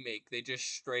a remake? They just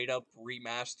straight up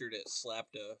remastered it,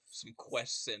 slapped some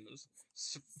quests in,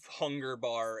 hunger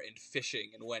bar and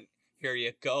fishing, and went, here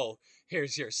you go.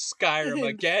 Here's your Skyrim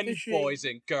again, fishing. Boys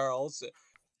and girls.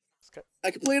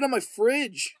 I can play it on my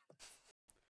fridge.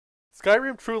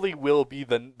 Skyrim truly will be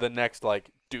the next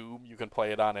like Doom. You can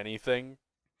play it on anything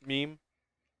meme.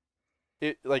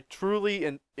 It like truly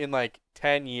in like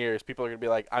 10 years, people are gonna be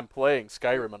like, I'm playing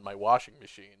Skyrim on my washing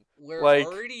machine. We're like,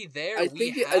 already there. I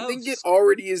think it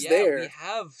already is there. We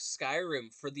have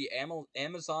Skyrim for the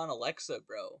Amazon Alexa,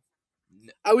 bro.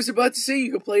 I was about to say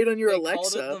you could play it on your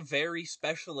Alexa. They called it the very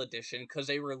special edition because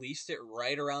they released it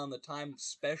right around the time of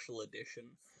special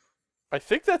edition. I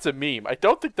think that's a meme. I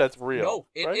don't think that's real. No,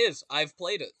 it is. I've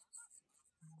played it.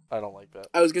 I don't like that.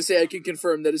 I was gonna say I can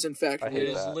confirm that is in fact real. It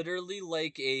is literally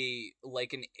like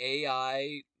an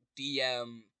AI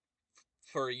DM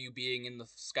for you being in the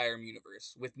Skyrim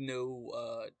universe with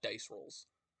no dice rolls.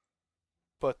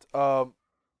 But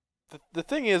the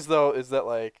thing is though is that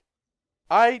like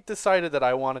I decided that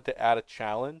I wanted to add a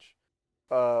challenge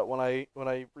when I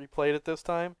replayed it this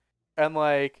time, and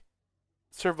like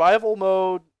survival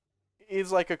mode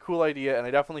is like a cool idea, and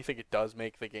I definitely think it does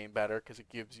make the game better because it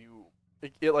gives you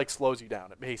it like slows you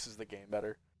down. It paces the game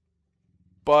better.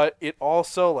 But it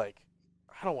also like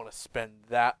I don't want to spend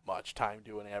that much time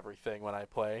doing everything when I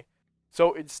play.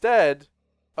 So instead,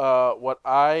 what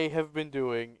I have been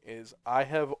doing is I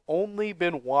have only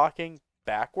been walking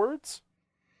backwards.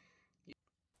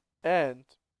 And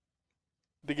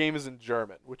the game is in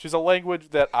German, which is a language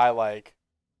that I like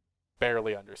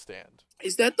barely understand.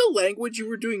 Is that the language you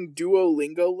were doing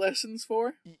Duolingo lessons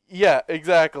for? Yeah,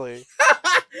 exactly.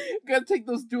 Gotta take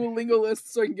those Duolingo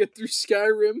lessons so I can get through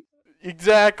Skyrim.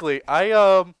 Exactly.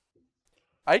 I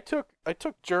took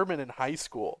German in high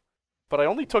school, but I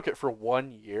only took it for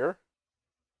 1 year.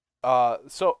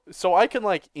 So I can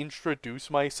like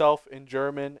introduce myself in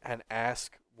German and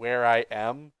ask where I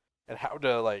am and how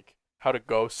to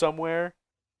go somewhere.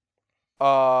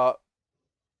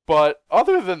 But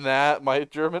other than that, my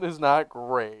German is not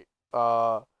great.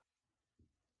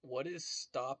 What is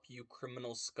 "stop, you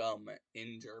criminal scum"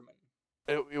 in German?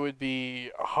 It would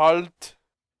be halt.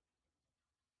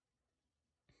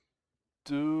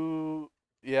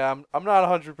 Yeah, I'm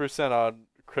not 100% on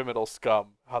criminal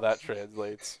scum, how that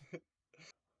translates.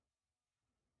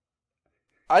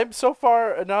 I'm so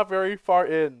far not very far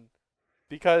in,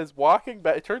 because walking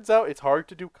back, it turns out it's hard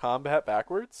to do combat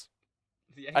backwards.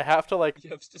 Yeah, I have to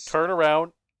turn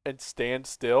around and stand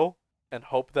still and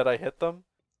hope that I hit them.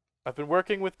 I've been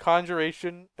working with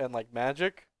conjuration and like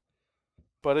magic,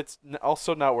 but it's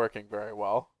also not working very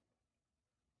well.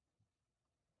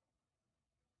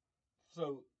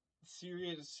 So,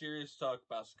 serious talk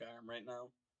about Skyrim right now.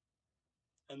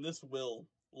 And this will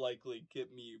likely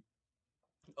get me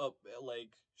up,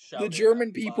 shouting. The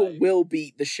German people will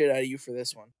beat the shit out of you for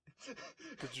this one.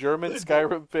 The German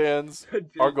Skyrim fans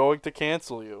are going to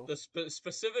cancel you.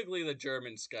 Specifically the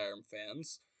German Skyrim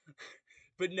fans.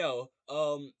 But no,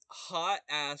 hot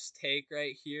ass take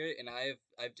right here, and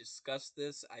I've discussed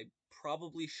this. I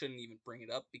probably shouldn't even bring it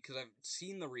up because I've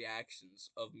seen the reactions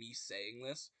of me saying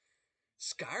this.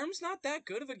 Skyrim's not that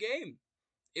good of a game.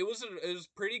 It was a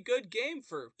pretty good game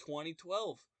for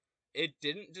 2012. It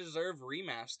didn't deserve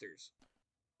remasters.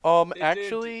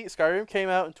 Actually, Skyrim came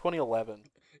out in 2011.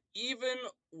 Even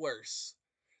worse.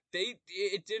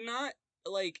 It did not,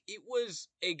 it was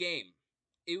a game.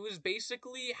 It was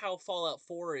basically how Fallout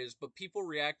 4 is, but people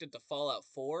reacted to Fallout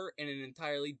 4 in an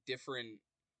entirely different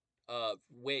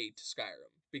way to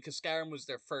Skyrim. Because Skyrim was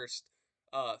their first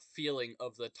feeling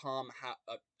of the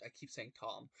I keep saying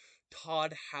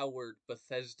Todd Howard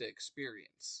Bethesda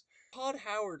experience. Todd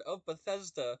Howard of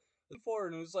Bethesda before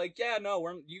and was like, yeah,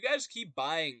 no, you guys keep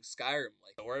buying Skyrim,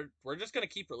 like we're just gonna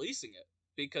keep releasing it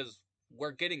because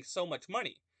we're getting so much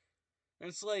money. And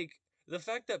it's like the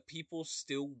fact that people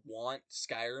still want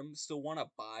Skyrim, still want to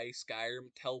buy Skyrim,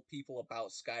 tell people about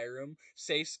Skyrim,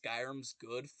 say Skyrim's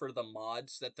good for the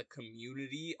mods that the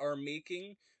community are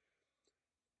making.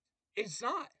 It's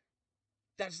not.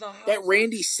 That's not how That it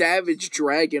Randy works. Savage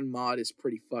dragon mod is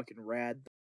pretty fucking rad.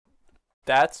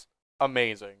 That's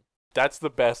amazing. That's the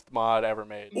best mod ever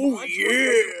made. Oh, Mods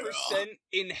yeah! 100%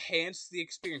 enhance the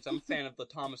experience. I'm a fan of the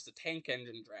Thomas the Tank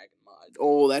Engine dragon mod.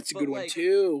 Oh, that's a But, good one like,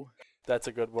 too. That's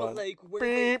a good one. But like,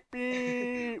 Beep,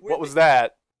 beep. What was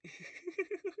that?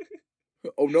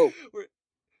 Oh no. It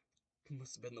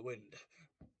must have been the wind.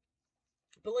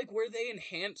 But like, where they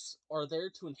are there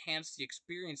to enhance the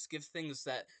experience, give things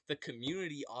that the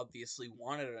community obviously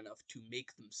wanted enough to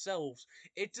make themselves.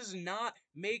 It does not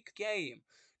make game.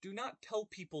 Do not tell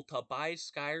people to buy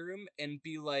Skyrim and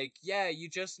be like, yeah, you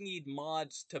just need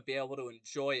mods to be able to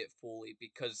enjoy it fully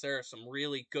because there are some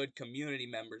really good community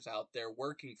members out there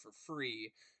working for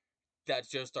free that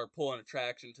just are pulling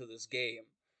attraction to this game.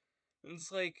 And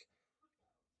it's like,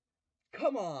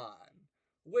 come on.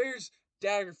 Where's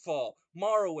Daggerfall,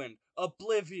 Morrowind,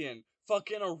 Oblivion,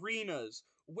 fucking Arenas?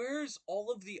 Where's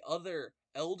all of the other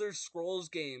Elder Scrolls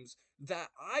games that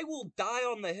I will die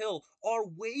on the hill are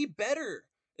way better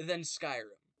than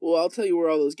Skyrim? Well, I'll tell you where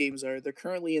all those games are. They're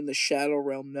currently in the Shadow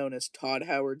Realm known as Todd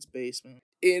Howard's basement.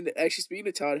 Actually, speaking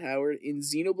of Todd Howard, in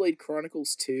Xenoblade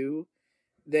Chronicles 2,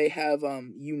 they have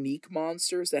unique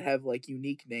monsters that have like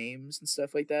unique names and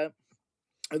stuff like that.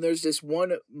 And there's this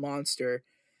one monster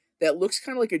that looks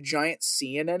kind of like a giant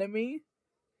sea anemone.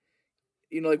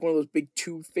 You know, like one of those big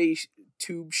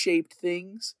tube-shaped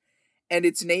things. And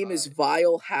its name is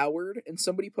Vile Howard, and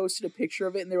somebody posted a picture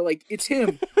of it, and they were like, it's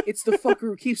him! It's the fucker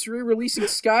who keeps re-releasing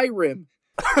Skyrim!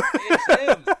 It's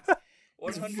him!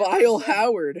 It's 100%. Vile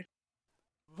Howard!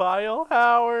 Vile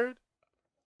Howard.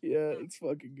 Yeah, it's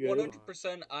fucking good.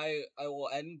 100%. I will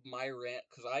end my rant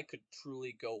because I could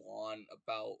truly go on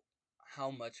about how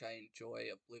much I enjoy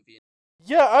Oblivion.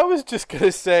 Yeah, I was just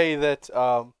gonna say that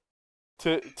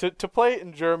to play it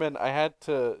in German, I had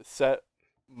to set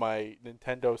my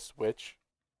Nintendo Switch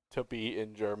to be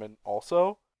in German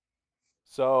also.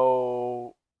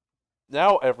 So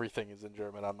now everything is in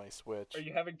German on my Switch. Are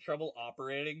you having trouble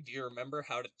operating? Do you remember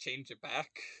how to change it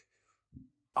back?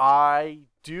 I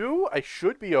do. I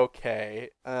should be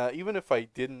okay. Even if I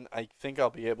didn't, I think I'll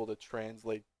be able to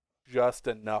translate just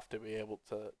enough to be able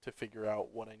to figure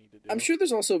out what I need to do. I'm sure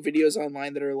there's also videos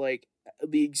online that are like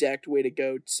the exact way to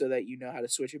go so that you know how to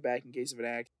switch it back in case of an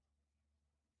accident.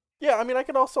 Yeah, I mean, I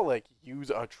could also like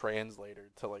use a translator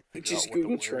to like figure Just out what Google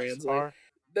the words Translate. are.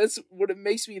 That's what it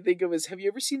makes me think of is, have you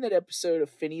ever seen that episode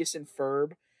of Phineas and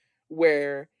Ferb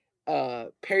where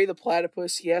Perry the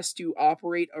Platypus, he has to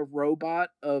operate a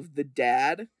robot of the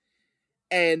dad,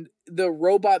 and the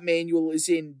robot manual is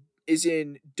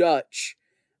in Dutch,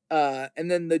 and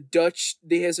then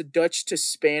they has a Dutch to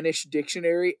Spanish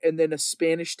dictionary and then a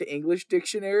Spanish to English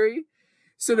dictionary.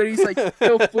 So that he's like,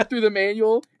 he'll flip through the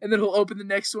manual, and then he'll open the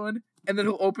next one, and then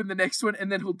he'll open the next one,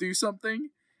 and then he'll do something.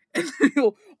 And then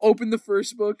he'll open the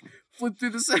first book, flip through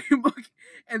the second book,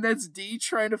 and that's D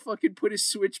trying to fucking put his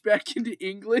Switch back into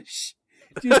English.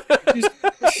 Just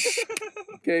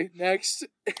okay, next.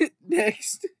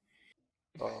 Next.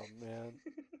 Oh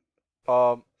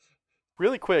man.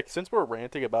 Really quick, since we're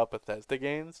ranting about Bethesda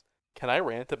games, can I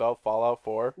rant about Fallout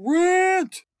 4?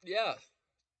 Rant! Yeah,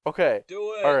 Okay.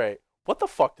 do it. All right. What the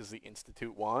fuck does the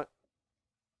Institute want?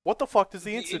 What the fuck does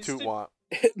the The Institute want?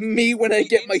 Me when I The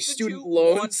get my Institute student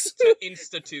wants loans. to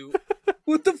institute.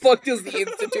 What the fuck does the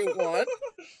Institute want?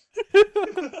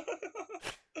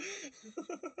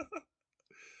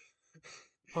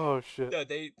 Oh shit. No,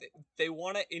 they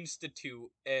want to institute,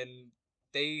 and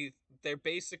they're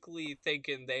basically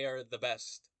thinking they are the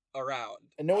best around,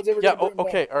 And no one's ever Yeah, gonna bring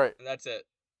okay, back. alright. and that's it.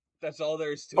 That's all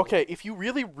there is to it. Okay, if you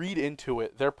really read into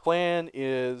it, their plan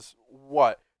is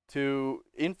what? To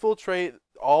infiltrate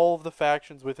all of the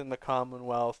factions within the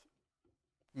Commonwealth,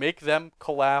 make them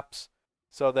collapse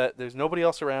so that there's nobody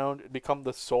else around, and become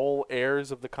the sole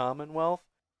heirs of the Commonwealth.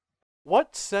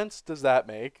 What sense does that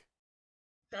make?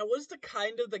 That was the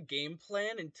kind of the game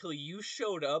plan until you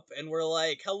showed up and were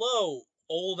like, "Hello,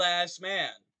 old ass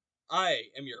man. I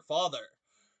am your father."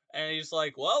 And he's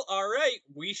like, "Well, alright,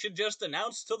 we should just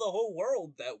announce to the whole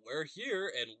world that we're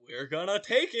here and we're gonna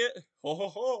take it. Ho ho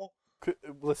ho."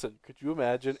 Listen, could you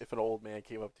imagine if an old man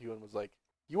came up to you and was like,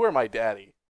 "You are my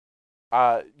daddy.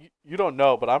 You don't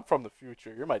know, but I'm from the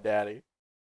future. You're my daddy,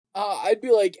 I'd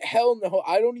be like, hell no,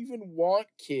 I don't even want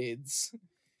kids.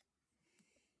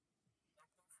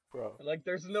 bro. Like,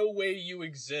 there's no way you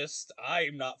exist.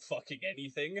 I'm not fucking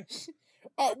anything.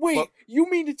 Wait, But- you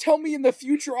mean to tell me in the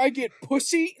future I get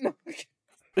pussy? No.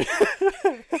 Just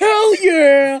Hell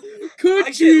yeah! Good I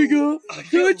chigga! get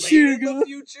Good laid in the chigga!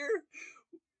 future?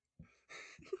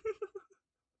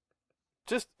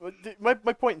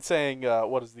 my point in saying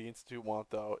what does the Institute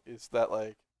want though is that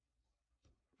like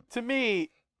to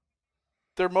me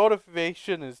their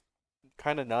motivation is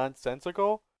kind of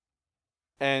nonsensical,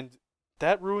 and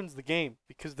that ruins the game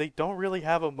because they don't really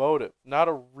have a motive, not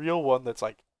a real one that's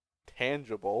like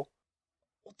tangible.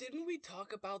 Well, didn't we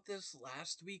talk about this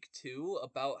last week too?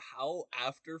 About how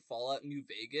after Fallout New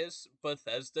Vegas,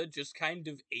 Bethesda just kind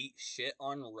of ate shit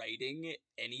on writing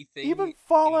anything Even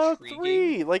Fallout intriguing.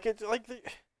 3, like it's like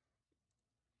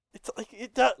it's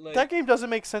like that game doesn't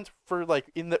make sense for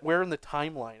like where in the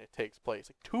timeline it takes place.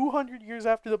 Like 200 years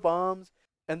after the bombs,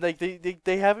 and like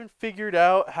they haven't figured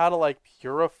out how to like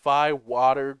purify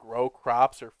water, grow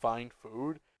crops, or find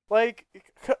food. Like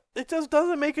it just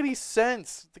doesn't make any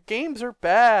sense. The games are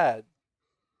bad.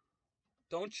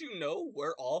 Don't you know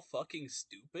we're all fucking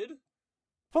stupid?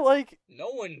 But like No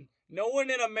one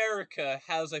in America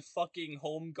has a fucking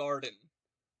home garden.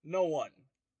 No one.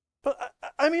 But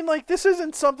I mean, like, this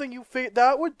isn't something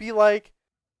that would be like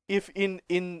if in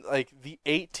like the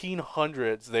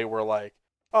 1800s they were like,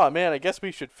 oh man, I guess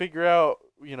we should figure out,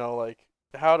 like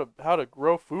how to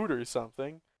grow food or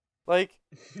something. Like,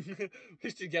 We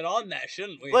should get on that,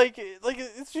 shouldn't we? like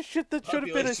it's just shit that should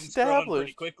have been Population's growing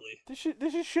pretty established. quickly.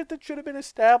 This is shit that should have been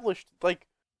established like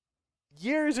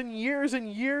years and years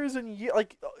and years and years,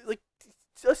 like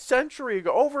a century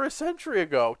ago, over a century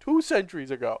ago, 2 centuries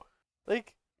ago,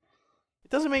 like. It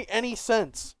doesn't make any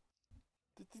sense.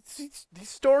 These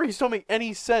stories don't make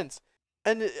any sense.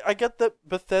 And I get that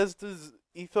Bethesda's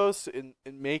ethos in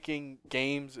making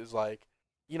games is like,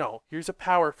 here's a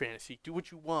power fantasy. Do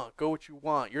what you want. Go what you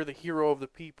want. You're the hero of the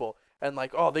people. And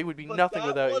like, oh, they would be But nothing that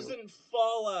without you. wasn't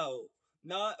Fallout.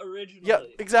 Not originally. Yeah,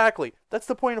 exactly. That's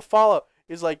the point of Fallout,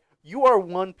 is like, you are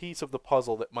one piece of the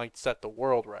puzzle that might set the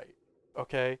world right.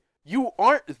 Okay? You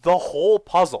aren't the whole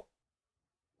puzzle.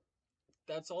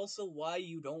 That's also why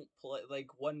you don't play, like,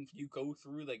 when you go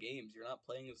through the games, you're not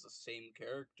playing as the same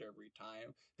character every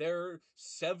time. There are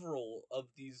several of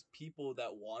these people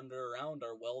that wander around,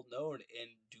 are well known, and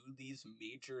do these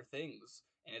major things.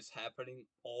 And it's happening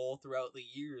all throughout the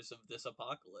years of this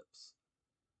apocalypse.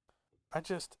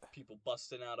 People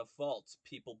busting out of vaults,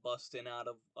 people busting out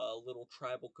of little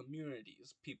tribal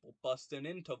communities, people busting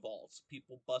into vaults,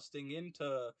 people busting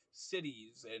into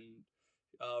cities and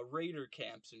raider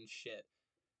camps and shit.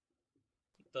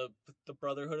 The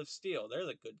Brotherhood of Steel, they're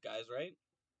the good guys, right?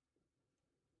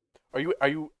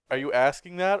 Are you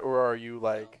asking that, or are you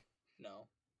like No.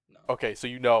 Okay, so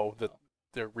you know that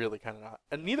they're really kind of not.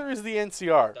 And neither is the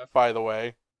NCR, Definitely. by the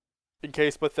way. In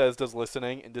case Bethesda's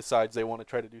listening and decides they want to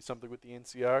try to do something with the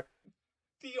NCR.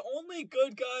 The only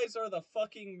good guys are the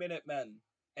fucking Minutemen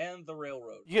and the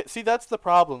Railroad. Yeah, see, that's the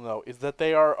problem though, is that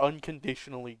they are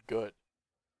unconditionally good.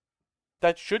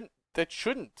 There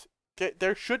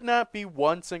should not be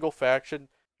one single faction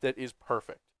that is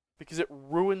perfect, because it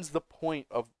ruins the point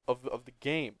of the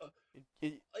game.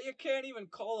 You can't even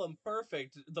call them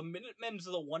perfect. The Minutemen's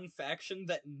the one faction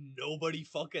that nobody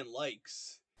fucking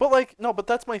likes. But like, no, but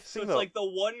that's my So thing it's though. like the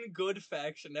one good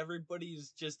faction, everybody's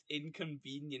just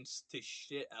inconvenienced to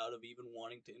shit out of even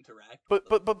wanting to interact with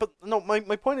them. But no,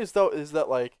 my point is though is that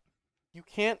like, you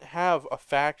can't have a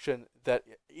faction that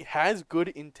has good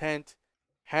intent,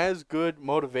 has good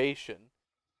motivation,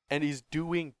 and is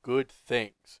doing good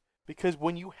things. Because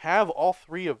when you have all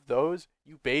three of those,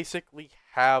 you basically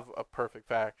have a perfect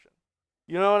faction.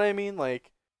 You know what I mean?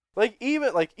 Like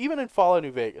even in Fallout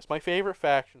New Vegas, my favorite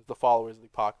faction is the Followers of the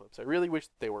Apocalypse. I really wish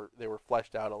they were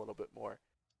fleshed out a little bit more.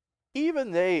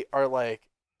 Even they are like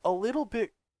a little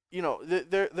bit,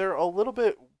 they're a little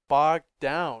bit bogged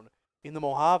down in the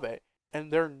Mojave,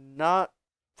 and they're not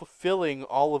fulfilling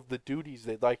all of the duties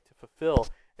they'd like to fulfill.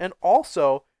 And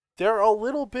also, they're a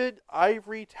little bit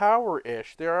Ivory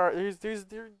Tower-ish. There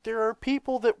are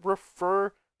people that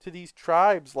refer to these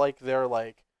tribes like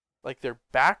they're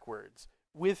backwards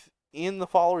within the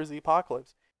Followers of the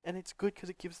Apocalypse, and it's good because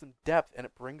it gives them depth and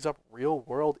it brings up real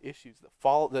world issues that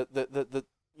follow that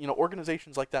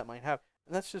organizations like that might have.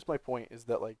 And that's just my point, is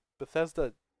that like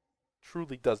Bethesda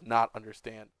truly does not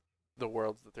understand the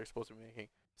worlds that they're supposed to be making.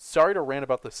 Sorry to rant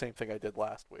about the same thing I did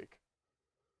last week.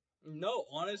 No,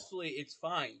 honestly, it's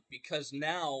fine, because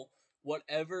now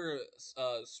whatever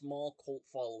small cult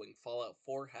following Fallout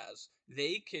 4 has,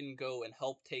 they can go and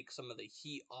help take some of the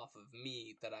heat off of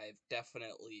me that I've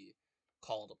definitely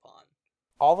called upon.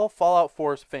 All the Fallout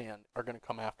 4's fan are gonna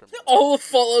come after me. All of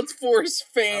Fallout 4's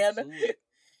fan. Absolutely.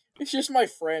 It's just my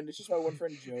friend. It's just my one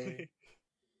friend Joey.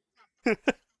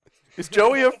 Is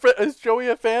Joey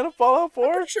a fan of Fallout I'm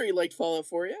 4? pretty sure he liked Fallout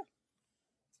 4. Yeah.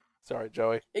 Sorry,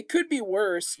 Joey. It could be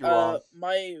worse. You're wrong.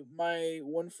 My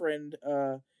one friend,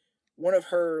 one of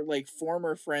her like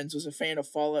former friends was a fan of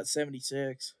Fallout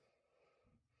 76.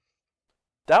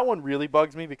 That one really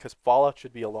bugs me because Fallout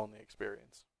should be a lonely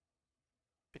experience.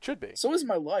 It should be. So is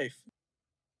my life.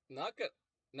 Not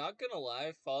gonna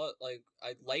lie, Fallout, like,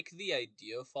 I like the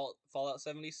idea of Fallout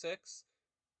 76.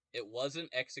 It wasn't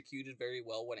executed very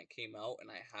well when it came out, and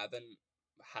I haven't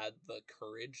had the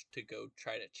courage to go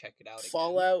try to check it out again.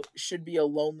 Fallout should be a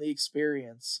lonely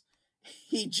experience.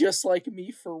 He just like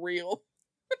me for real.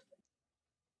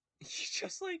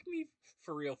 Just like me,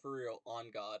 for real,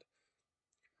 on God.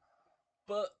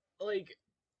 But, like,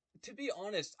 to be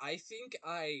honest, I think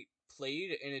I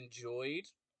played and enjoyed,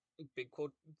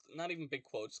 not even big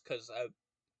quotes, because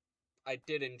I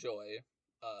did enjoy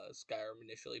Skyrim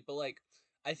initially, but, like,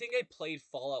 I think I played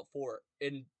Fallout 4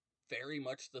 in very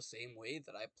much the same way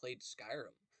that I played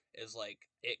Skyrim. Is like,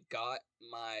 it got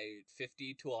my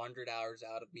 50 to 100 hours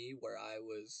out of me where I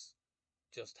was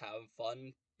just having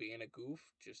fun, being a goof,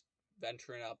 just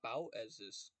venturing about as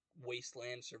this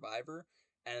wasteland survivor.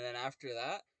 And then after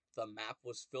that, the map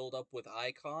was filled up with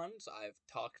icons, I've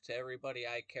talked to everybody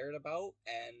I cared about,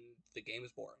 and the game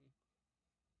is boring.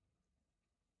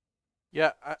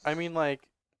 Yeah, I mean, like,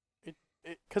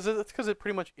 because it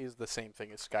pretty much is the same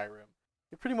thing as Skyrim.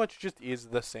 It pretty much just is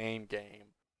the same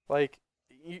game. Like,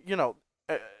 you know,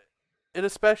 it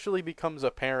especially becomes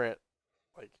apparent,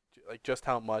 like just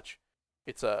how much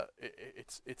it's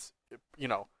you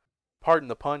know, pardon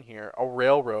the pun here, a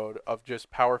railroad of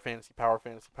just power fantasy.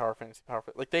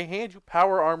 Like, they hand you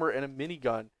power armor and a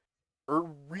minigun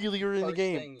really early in the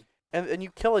game, and you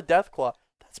kill a Deathclaw.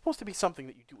 That's supposed to be something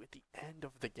that you do at the end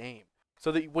of the game.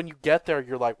 So that when you get there,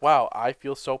 you're like, wow, I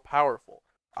feel so powerful.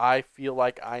 I feel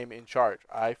like I am in charge.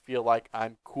 I feel like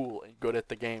I'm cool and good at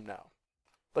the game now.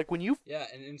 Like, when you... Yeah,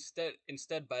 and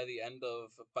instead by the end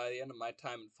of my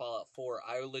time in Fallout 4,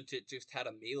 I legit just had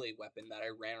a melee weapon that I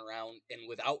ran around and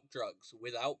without drugs,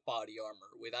 without body armor,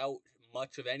 without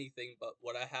much of anything but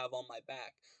what I have on my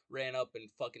back, ran up and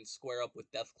fucking square up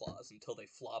with Deathclaws until they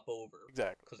flop over.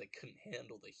 Exactly. Because I couldn't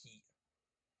handle the heat.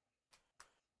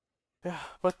 Yeah,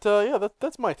 but yeah,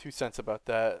 that's my 2 cents about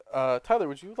that. Tyler,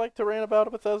 would you like to rant about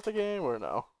a Bethesda game or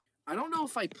no? I don't know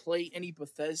if I play any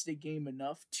Bethesda game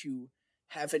enough to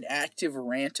have an active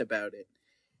rant about it.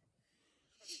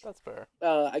 That's fair.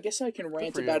 I guess I can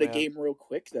rant about a game real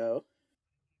quick, though.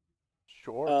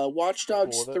 Sure. Watch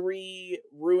Dogs 3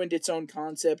 ruined its own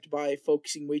concept by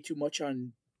focusing way too much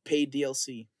on paid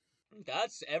DLC.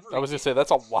 That's every. I was gonna say that's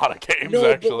a lot of games, no,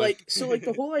 actually. But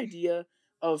the whole idea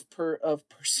of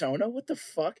Persona, what the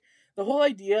fuck? The whole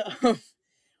idea of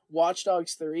Watch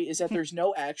Dogs 3 is that there's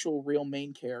no actual real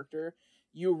main character.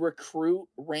 You recruit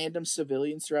random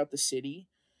civilians throughout the city,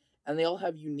 and they all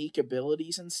have unique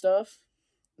abilities and stuff,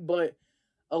 but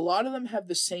a lot of them have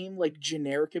the same, like,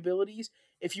 generic abilities.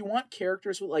 If you want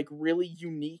characters with, like, really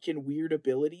unique and weird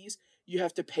abilities, you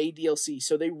have to pay DLC,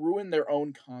 so they ruin their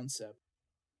own concept.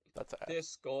 That's ass.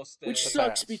 Disgusting.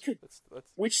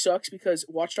 Which sucks because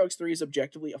Watch Dogs 3 is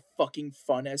objectively a fucking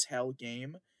fun as hell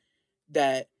game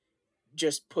that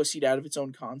just pussied out of its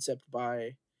own concept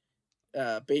by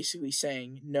basically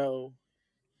saying, no,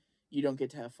 you don't get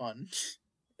to have fun.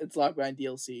 It's locked behind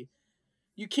DLC.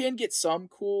 You can get some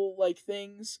cool, like,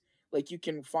 things. Like, you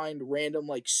can find random,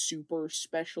 like, super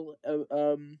special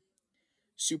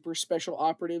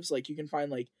operatives. Like, you can find,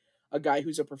 like, a guy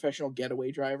who's a professional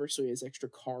getaway driver, so he has extra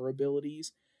car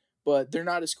abilities. But they're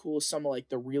not as cool as some of, like,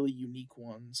 the really unique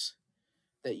ones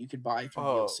that you could buy from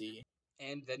DLC.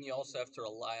 And then you also have to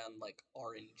rely on, like,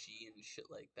 RNG and shit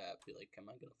like that. Be like, am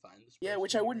I gonna find this person? Yeah,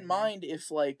 which I wouldn't mind if,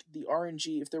 like, the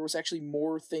RNG, if there was actually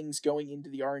more things going into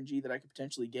the RNG that I could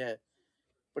potentially get.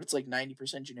 But it's like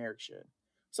 90% generic shit.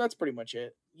 So that's pretty much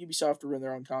it. Ubisoft ruined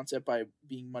their own concept by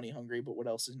being money hungry, but what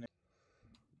else isn't it?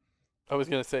 I was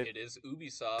gonna say it is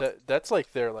Ubisoft.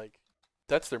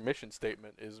 That's their mission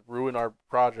statement, is ruin our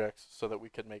projects so that we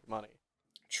can make money.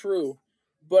 True.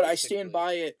 But I stand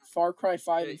by it. Far Cry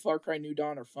 5 and Far Cry New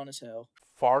Dawn are fun as hell.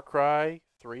 Far Cry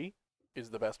 3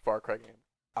 is the best Far Cry game.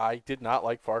 I did not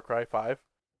like Far Cry 5.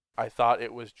 I thought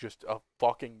it was just a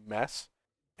fucking mess,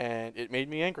 and it made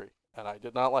me angry, and I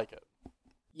did not like it.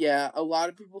 Yeah, a lot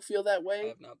of people feel that I way.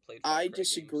 have not played Far I Cry games.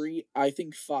 disagree. I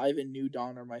think 5 and New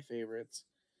Dawn are my favorites.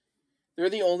 They're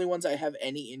the only ones I have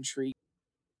any intrigue.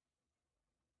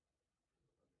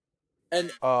 And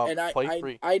I, Play I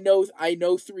 3. I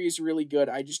know 3 is really good.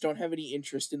 I just don't have any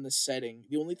interest in the setting.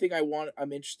 The only thing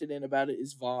I'm interested in about it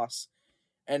is Voss,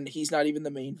 and he's not even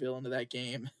the main villain of that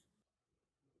game.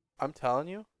 I'm telling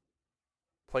you,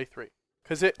 play 3,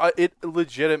 because it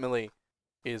legitimately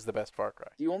is the best Far Cry.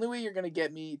 The only way you're gonna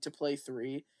get me to play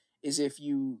 3 is if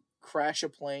you crash a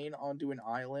plane onto an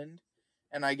island,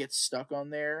 and I get stuck on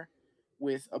there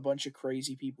with a bunch of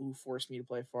crazy people who force me to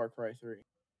play Far Cry 3.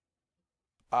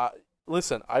 Uh,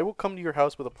 Listen, I will come to your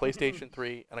house with a PlayStation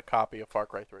 3 and a copy of Far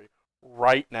Cry 3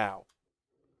 right now.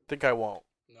 Think I won't.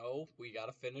 No, we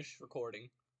gotta finish recording.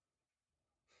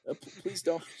 Please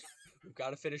don't. We've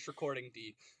gotta finish recording,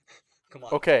 D. Come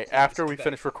on. Okay, please, after get we back.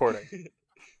 finish recording.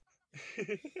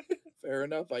 Fair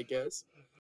enough, I guess.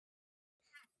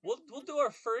 We'll do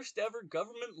our first ever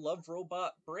government love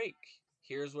robot break.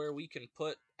 Here's where we can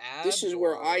put ads. This is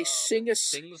where or, I sing a.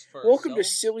 things for Welcome to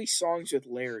ourselves. Silly Songs with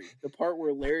Larry, the part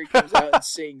where Larry comes out and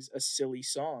sings a silly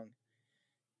song.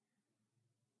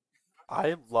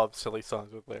 I love Silly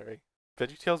Songs with Larry.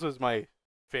 VeggieTales was my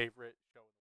favorite show.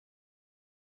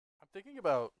 I'm thinking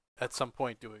about at some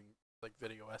point doing like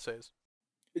video essays.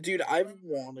 Dude, I've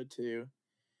wanted to.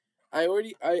 I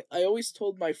always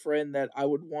told my friend that I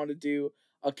would want to do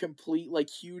a complete, like,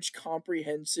 huge,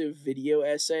 comprehensive video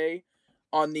essay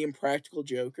on the Impractical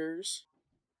Jokers.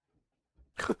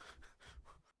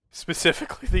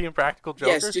 Specifically, the Impractical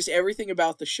Jokers. Yes, just everything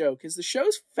about the show, because the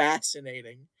show's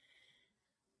fascinating.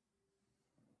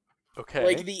 Okay.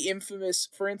 Like the infamous,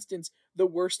 for instance, the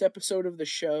worst episode of the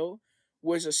show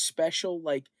was a special,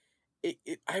 like,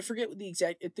 I forget what the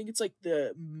exact. I think it's like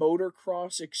the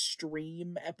Motocross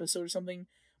Extreme episode or something,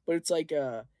 but it's like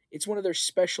it's one of their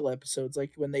special episodes,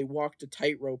 like when they walked a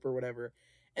tightrope or whatever.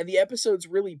 And the episode's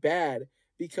really bad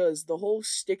because the whole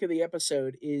stick of the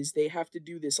episode is they have to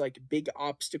do this like big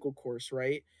obstacle course,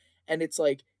 right? And it's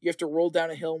like you have to roll down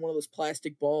a hill in one of those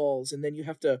plastic balls, and then you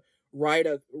have to ride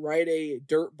a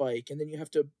dirt bike, and then you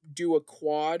have to do a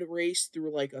quad race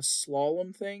through like a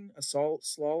slalom thing,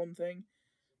 slalom thing.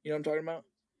 You know what I'm talking about?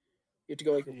 You have to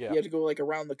go like Yeah. you have to go like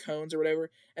around the cones or whatever.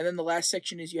 And then the last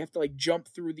section is you have to like jump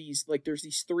through these, like, there's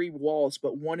these 3 walls,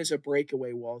 but one is a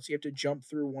breakaway wall. So you have to jump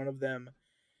through one of them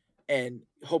and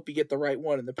hope you get the right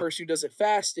one. And the person who does it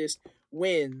fastest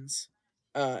wins,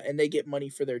 and they get money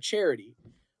for their charity.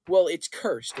 Well, it's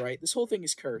cursed, right? This whole thing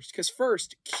is cursed. Because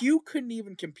first, Q couldn't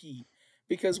even compete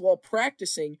because while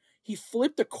practicing, he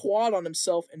flipped a quad on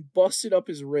himself and busted up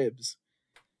his ribs.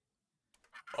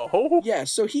 Oh. Yeah,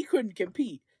 so he couldn't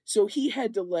compete. So he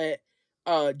had to let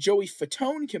Joey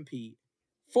Fatone compete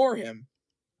for him.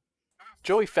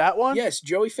 Joey Fat One? Yes,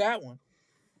 Joey Fat One.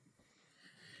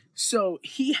 So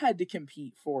he had to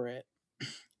compete for it.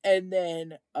 And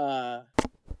then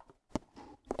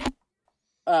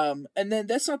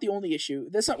that's not the only issue.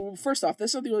 First off,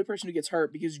 that's not the only person who gets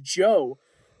hurt, because Joe,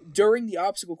 during the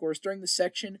obstacle course, during the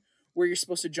section where you're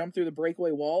supposed to jump through the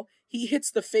breakaway wall, he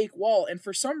hits the fake wall, and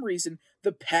for some reason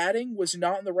the padding was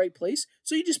not in the right place,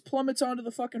 so he just plummets onto the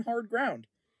fucking hard ground.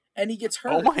 And he gets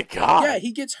hurt. Oh my god. Yeah,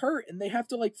 he gets hurt, and they have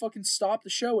to like fucking stop the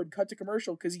show and cut to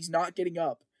commercial because he's not getting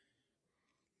up.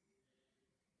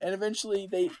 And eventually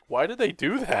Why did they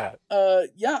do that?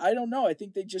 Yeah, I don't know. I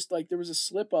think they just, like, there was a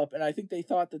slip up, and I think they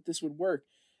thought that this would work.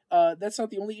 That's not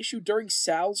the only issue. During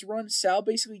Sal's run, Sal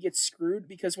basically gets screwed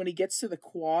because when he gets to the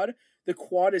quad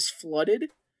is flooded,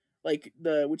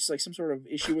 which is like some sort of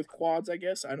issue with quads, I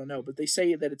guess. I don't know, but they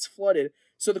say that it's flooded,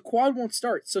 so the quad won't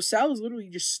start. So Sal is literally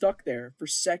just stuck there for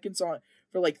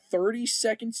like 30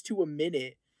 seconds to a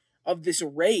minute of this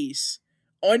race,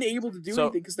 unable to do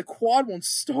anything because the quad won't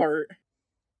start.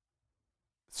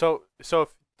 So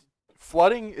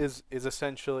flooding is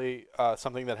essentially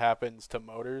something that happens to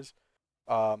motors.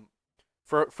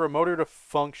 For a motor to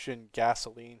function,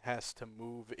 gasoline has to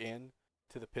move in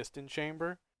to the piston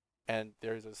chamber, and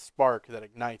there's a spark that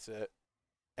ignites it.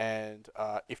 And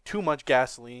if too much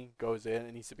gasoline goes in,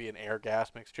 it needs to be an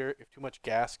air-gas mixture. If too much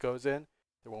gas goes in,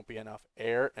 there won't be enough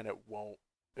air, and it won't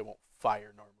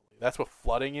fire normally. That's what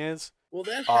flooding is. Well,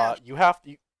 that you have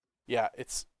to. Yeah,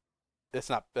 that's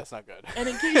not good. And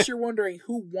in case you're wondering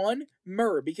who won,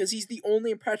 Murr, because he's the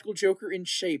only Impractical Joker in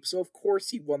shape, so of course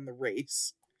he won the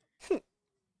race.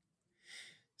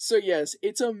 So yes,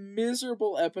 it's a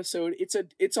miserable episode.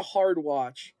 It's a hard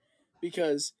watch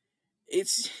because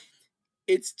it's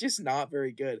just not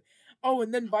very good. Oh,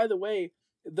 and then by the way,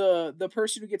 the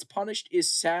person who gets punished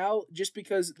is Sal, just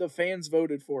because the fans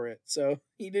voted for it. So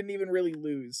he didn't even really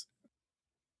lose.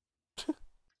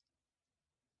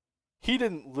 he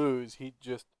didn't lose. He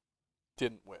just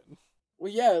didn't win.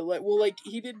 Well, yeah, like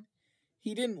he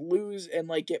didn't lose and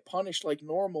like get punished like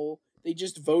normal. They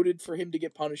just voted for him to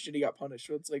get punished, and he got punished.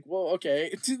 So it's like, well,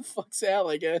 okay, fuck Sal,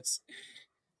 I guess.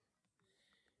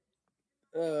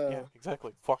 Yeah,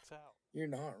 exactly. Fucks out. You're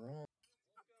not wrong.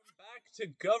 Back to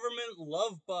Government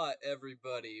Lovebot,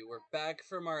 everybody. We're back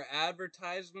from our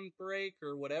advertisement break,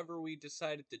 or whatever we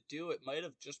decided to do. It might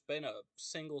have just been a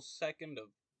single second of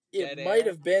It dead might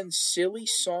air. have been Silly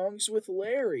Songs with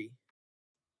Larry.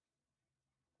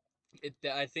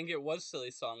 I think it was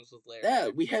Silly Songs with Larry. Yeah,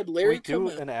 we had Can Larry we come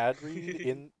do out. an ad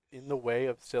read in the way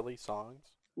of silly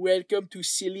songs? Welcome to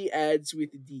Silly Ads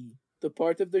with D, the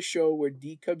part of the show where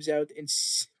D comes out and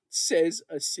says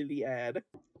a silly ad.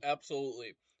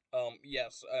 Absolutely.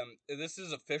 Yes. This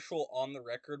is official on the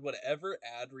record. Whatever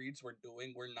ad reads we're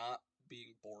doing, we're not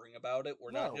being boring about it.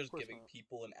 We're No, not of just course giving not.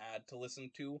 people an ad to listen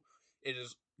to. It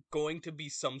is going to be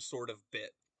some sort of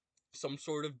bit, some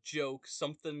sort of joke,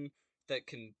 something that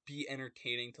can be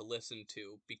entertaining to listen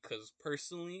to. Because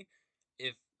personally,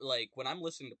 if like when I'm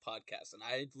listening to podcasts, and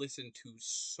I listen to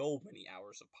so many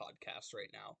hours of podcasts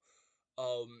right now,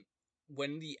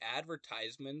 when the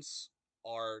advertisements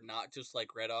are not just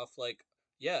like read off like,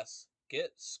 yes,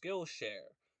 get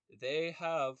Skillshare, they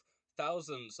have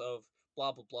thousands of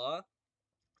blah blah blah,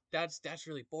 that's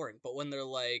really boring. But when they're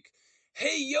like,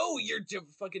 hey yo, your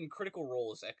fucking Critical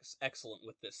Role is excellent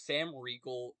with this. Sam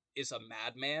Riegel is a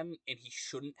madman, and he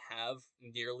shouldn't have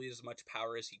nearly as much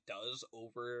power as he does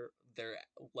over their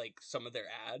like some of their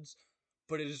ads.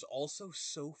 But it is also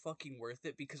so fucking worth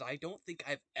it, because I don't think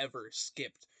I've ever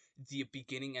skipped the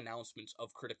beginning announcements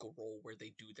of Critical Role where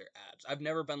they do their ads. I've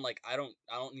never been like, I don't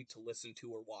need to listen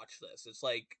to or watch this. It's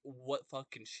like, what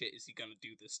fucking shit is he gonna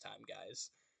do this time,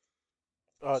 guys?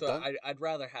 So I'd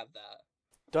rather have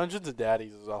that. Dungeons and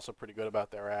Daddies is also pretty good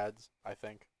about their ads, I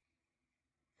think.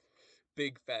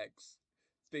 Big facts.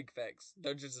 Big facts.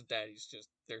 Dungeons and Daddies, just,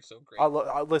 they're so great.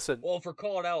 Listen. Well, if we're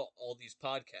calling out all these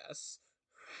podcasts,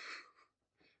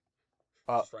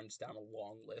 just runs down a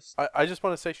long list. I just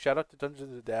want to say shout out to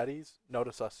Dungeons and Daddies.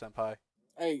 Notice us, senpai.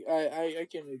 I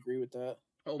can agree with that.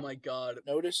 Oh my god.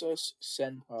 Notice us,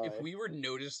 senpai. If we were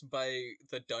noticed by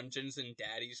the Dungeons and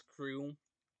Daddies crew,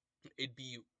 it'd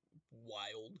be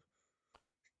wild.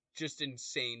 Just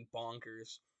insane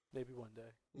bonkers. Maybe one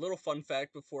day. Little fun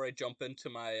fact before I jump into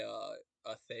my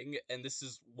thing, and this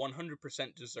is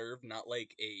 100% deserved, not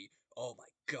like a, oh my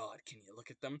god, can you look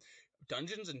at them?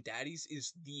 Dungeons and Daddies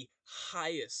is the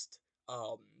highest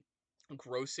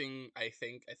grossing, I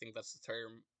think that's the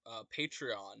term,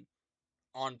 Patreon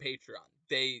on Patreon.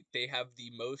 They have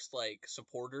the most like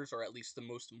supporters, or at least the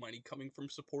most money coming from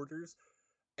supporters,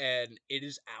 and it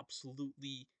is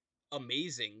absolutely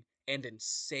amazing and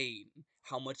insane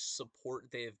how much support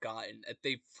they have gotten.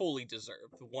 They fully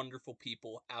deserved. Wonderful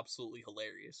people, absolutely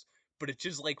hilarious. But it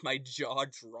just like my jaw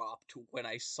dropped when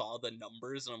I saw the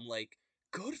numbers, and I'm like,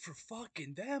 good for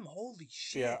fucking them. Holy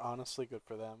shit. Yeah, honestly, good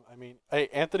for them. I mean, hey,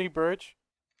 Anthony Birch,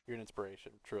 you're an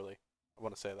inspiration, truly. I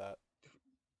want to say that.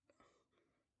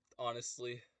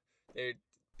 Honestly, they're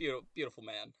beautiful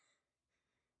man.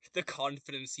 The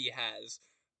confidence he has.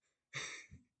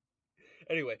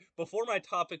 Anyway, before my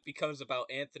topic becomes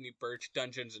about Anthony Birch,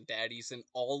 Dungeons and Daddies, and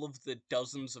all of the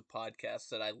dozens of podcasts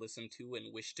that I listen to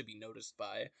and wish to be noticed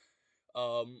by,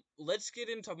 let's get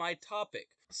into my topic.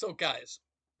 So, guys,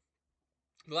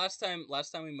 last time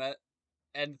we met,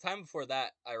 and the time before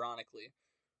that, ironically,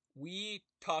 we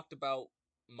talked about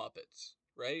Muppets,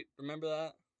 right? Remember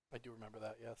that? I do remember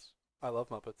that. Yes, I love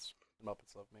Muppets.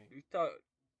 Muppets love me. We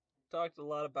talked a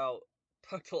lot about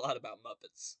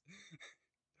Muppets.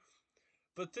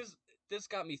 But this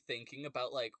got me thinking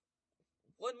about like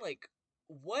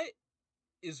what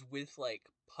is with like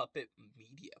puppet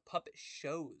media, puppet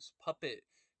shows, puppet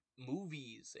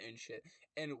movies and shit,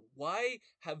 and why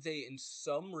have they in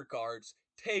some regards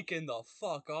taken the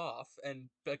fuck off and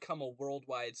become a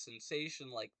worldwide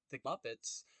sensation like the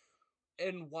Muppets,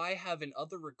 and why have in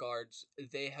other regards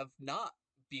they have not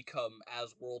become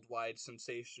as worldwide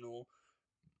sensational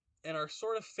and are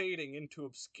sort of fading into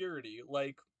obscurity,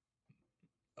 like,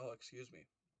 oh, excuse me,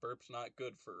 burp's not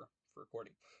good for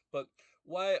recording. But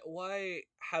why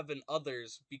haven't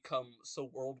others become so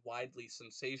worldwidely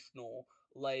sensational,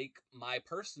 like my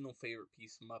personal favorite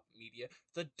piece of Muppet media,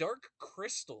 The Dark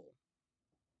Crystal?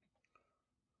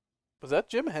 Was that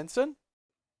Jim Henson?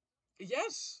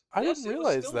 Yes, I yes, didn't it was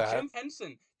realize still that. Jim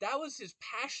Henson. That was his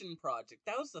passion project.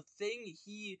 That was the thing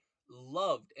he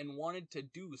loved and wanted to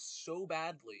do so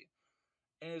badly.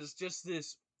 And it was just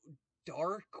this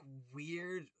dark,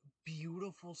 weird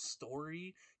beautiful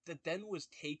story that then was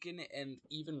taken and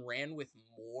even ran with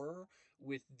more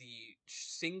with the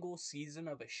single season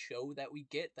of a show that we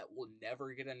get that will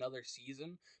never get another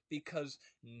season because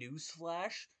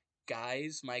newsflash,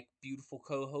 guys, my beautiful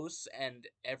co-hosts and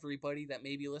everybody that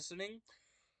may be listening,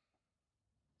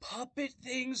 puppet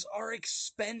things are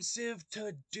expensive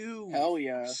to do. Hell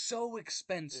yeah. So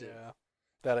expensive. Yeah,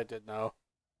 that I did know.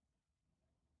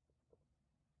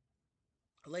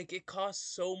 Like, it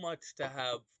costs so much to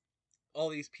have all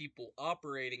these people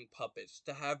operating puppets,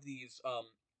 to have these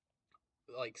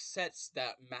like sets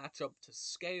that match up to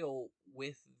scale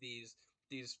with these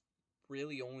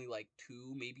really only like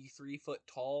 2 maybe 3 foot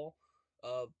tall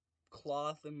uh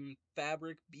cloth and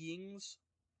fabric beings.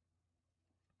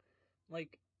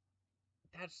 Like,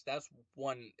 that's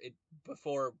one, it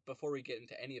before we get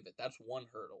into any of it, that's one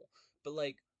hurdle. But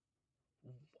like,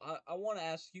 I want to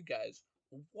ask you guys,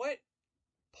 what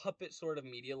puppet sort of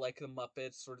media, like the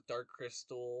Muppets or Dark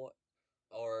Crystal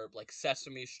or like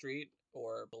Sesame Street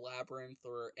or The Labyrinth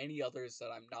or any others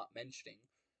that I'm not mentioning,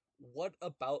 what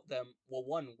about them, well,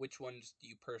 one, which ones do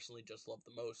you personally just love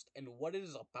the most, and what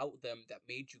is about them that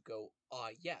made you go, ah,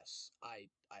 yes, I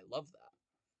love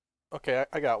that? Okay,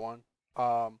 I got one.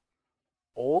 Um,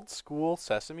 Old school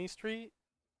Sesame Street,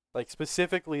 like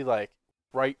specifically like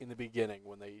right in the beginning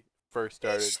when they first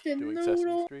started Instant doing noodle.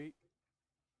 Sesame Street,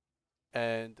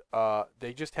 and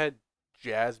they just had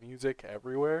jazz music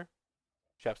everywhere.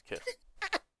 Chef's kiss.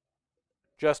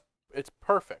 Just it's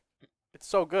perfect. It's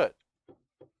so good.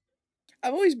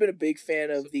 I've always been a big fan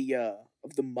of the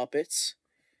Muppets.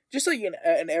 Just like in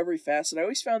every facet, I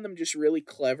always found them just really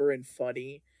clever and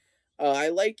funny. I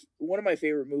like one of my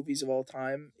favorite movies of all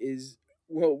time is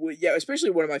yeah,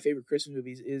 especially one of my favorite Christmas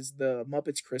movies is the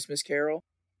Muppets Christmas Carol.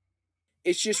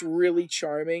 It's just really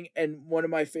charming, and one of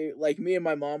my favorite. Like, me and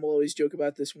my mom will always joke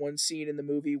about this one scene in the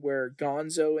movie where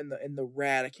Gonzo and the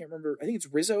rat. I can't remember. I think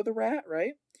it's Rizzo the rat,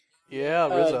 right? Yeah,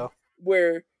 Rizzo.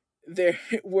 Where they're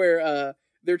where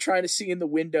they're trying to see in the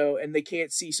window and they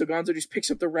can't see, so Gonzo just picks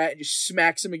up the rat and just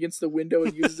smacks him against the window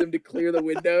and uses him to clear the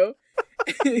window.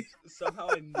 Somehow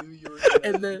I knew you were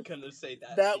And then gonna say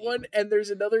that scene. one, and there's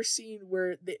another scene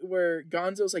where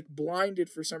Gonzo's like blinded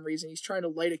for some reason. He's trying to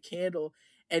light a candle,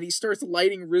 and he starts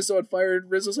lighting Rizzo on fire,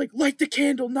 and Rizzo's like, "Light the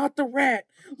candle, not the rat!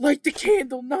 Light the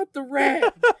candle, not the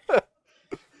rat!"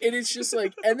 And it's just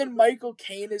like, and then Michael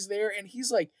Caine is there, and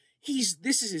he's like,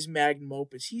 this is his magnum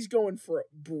opus. He's going for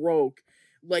broke,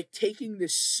 like taking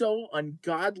this so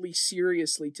ungodly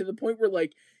seriously to the point where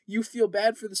like you feel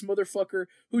bad for this motherfucker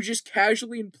who just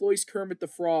casually employs Kermit the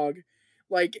Frog,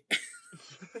 like.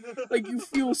 Like, you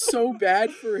feel so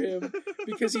bad for him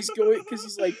because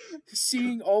he's like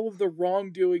seeing all of the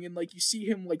wrongdoing, and like you see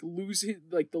him like lose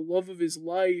like the love of his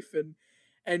life,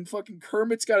 and fucking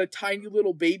Kermit's got a tiny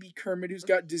little baby Kermit who's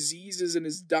got diseases and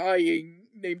is dying,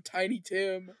 named Tiny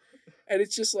Tim, and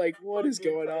it's just like, what is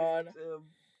going on?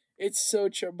 It's so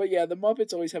but yeah, the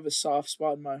Muppets always have a soft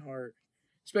spot in my heart,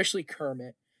 especially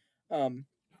Kermit.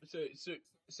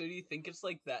 So do you think it's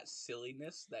like that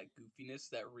silliness, that goofiness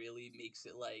that really makes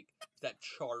it like, that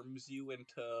charms you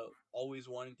into always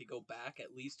wanting to go back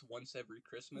at least once every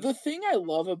Christmas? The thing I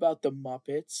love about the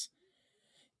Muppets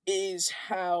is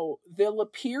how they'll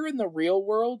appear in the real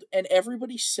world and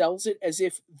everybody sells it as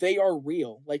if they are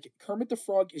real. Like, Kermit the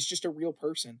Frog is just a real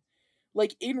person.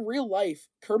 Like, in real life,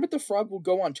 Kermit the Frog will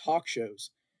go on talk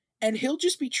shows and he'll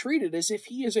just be treated as if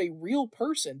he is a real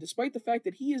person, despite the fact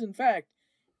that he is in fact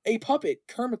a puppet,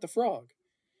 Kermit the Frog.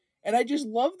 And I just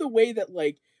love the way that,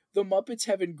 like, the Muppets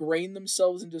have ingrained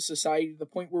themselves into society to the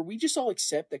point where we just all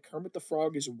accept that Kermit the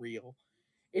Frog is real.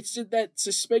 It's just that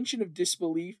suspension of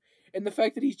disbelief and the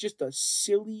fact that he's just a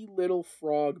silly little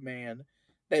frog man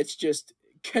that's just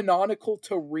canonical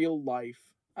to real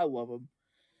life. I love him.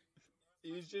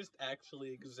 He just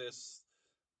actually exists.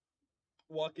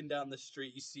 Walking down the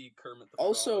street, you see Kermit the Frog.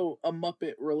 Also, a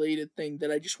Muppet related thing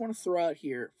that I just want to throw out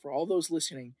here for all those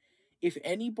listening. If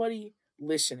anybody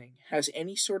listening has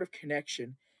any sort of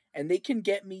connection and they can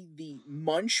get me the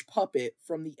Munch puppet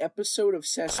from the episode of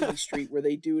Sesame Street where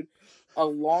they do a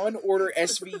Law and Order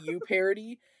SVU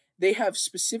parody, they have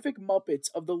specific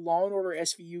Muppets of the Law and Order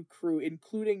SVU crew,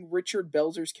 including Richard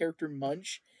Belzer's character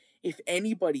Munch. If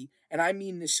anybody, and I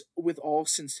mean this with all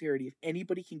sincerity, if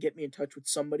anybody can get me in touch with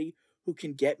somebody who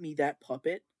can get me that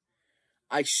puppet,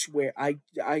 I swear, I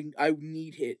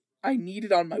need it. I need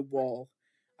it on my wall.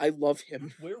 I love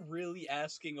him. We're really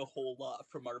asking a whole lot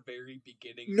from our very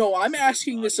beginning. No, I'm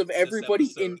asking this of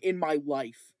everybody in my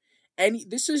life.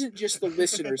 This isn't just the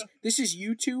listeners. This is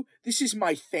you two. This is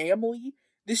my family.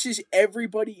 This is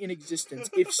everybody in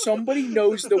existence. If somebody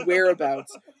knows the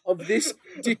whereabouts of this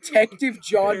Detective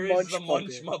John Where Munch is the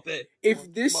puppet. Munch Muppet?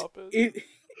 If this, Muppet.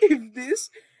 if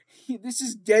this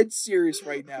is dead serious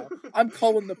right now. I'm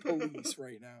calling the police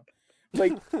right now.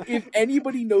 Like, if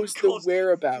anybody knows the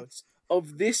whereabouts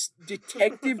of this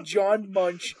Detective John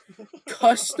Munch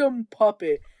custom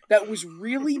puppet that was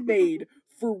really made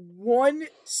for one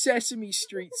Sesame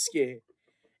Street skit,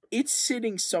 it's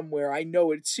sitting somewhere. I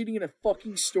know it. It's sitting in a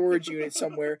fucking storage unit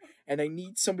somewhere, and I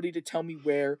need somebody to tell me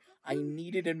where. I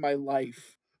need it in my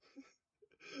life.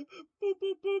 Boop,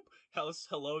 boop, boop.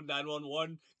 Hello,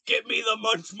 911. Get me the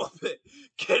Munch Muppet.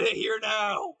 Get it here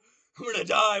now. I'm gonna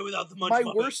die without the Munch My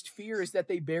Muppet. worst fear is that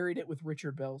they buried it with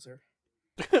Richard Belzer.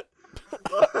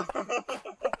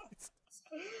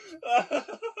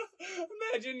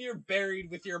 Imagine you're buried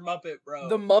with your Muppet, bro.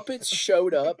 The Muppets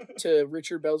showed up to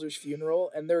Richard Belzer's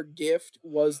funeral, and their gift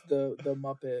was the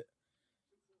Muppet.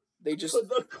 They just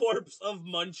the corpse of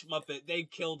Munch Muppet. They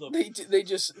killed him. they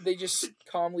just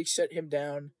calmly set him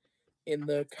down in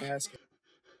the casket.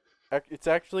 It's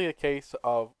actually a case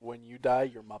of when you die,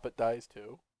 your Muppet dies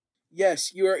too.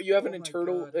 Yes, you have an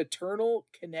God. eternal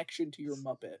connection to your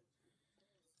Muppet.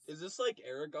 Is this like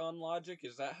Aragon logic?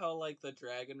 Is that how like the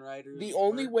Dragon Riders? The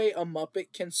only work? way a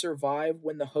Muppet can survive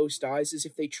when the host dies is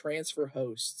if they transfer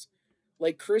hosts.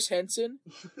 Like Chris Henson,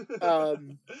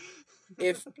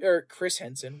 Chris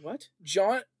Henson, what?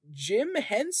 Jim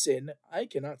Henson. I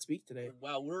cannot speak today.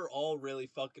 Wow, we're all really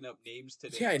fucking up names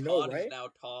today. Yeah, I know, Todd right? Is now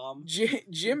Tom.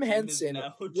 Jim Henson,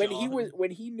 now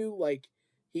when he knew like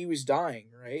he was dying,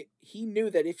 right? He knew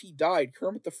that if he died,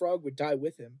 Kermit the Frog would die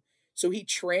with him. So he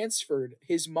transferred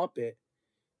his Muppet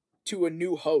to a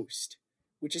new host,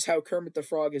 which is how Kermit the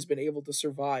Frog has been able to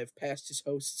survive past his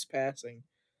host's passing.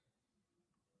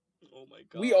 Oh my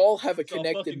god. We all have a it's all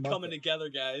connected fucking Muppet. coming together,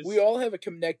 guys. We all have a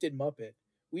connected Muppet.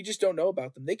 We just don't know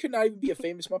about them. They could not even be a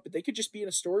famous Muppet. They could just be in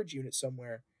a storage unit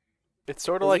somewhere. It's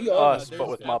sort of Well, like we all us, know but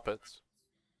with that. Muppets.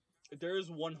 There's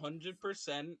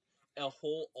 100% a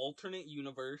whole alternate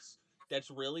universe that's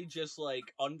really just like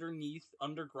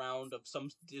underground of some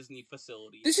Disney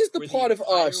facility. This is the where plot of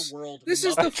entire Us. World This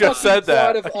is Muppet- the I just fucking said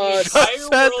that. plot of I Us. just entire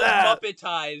said world that.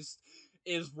 Muppetized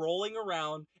is rolling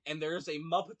around, and there's a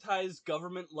Muppetized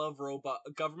government love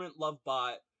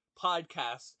bot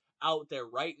podcast out there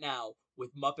right now with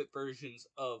Muppet versions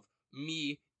of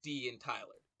me, Dee, and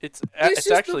Tyler. It's This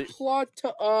is actually, the plot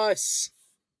to Us.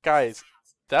 guys,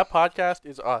 that podcast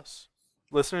is us.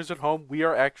 Listeners at home, we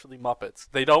are actually Muppets.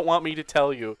 They don't want me to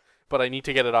tell you, but I need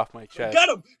to get it off my chest. Got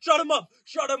him! Shut him up!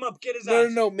 Shut him up! Get his No,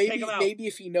 ass! no, no. Take him out. Maybe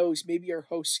if he knows, maybe our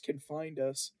hosts can find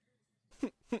us.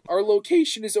 Our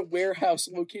location is a warehouse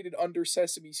located under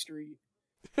Sesame Street.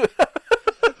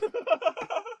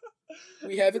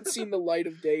 We haven't seen the light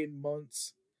of day in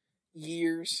months.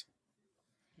 Years.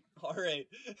 Alright.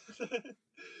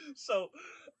 So,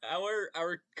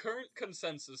 our current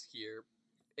consensus here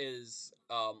is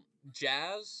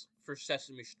Jazz for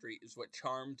Sesame Street is what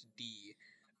charmed Dee,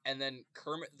 and then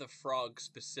Kermit the Frog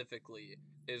specifically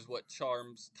is what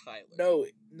charms Tyler.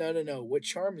 No. What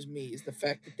charms me is the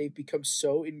fact that they've become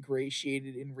so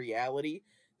ingratiated in reality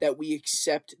that we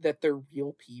accept that they're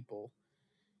real people.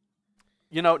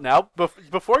 You know, now,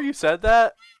 before you said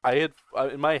that, I had,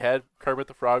 in my head, Kermit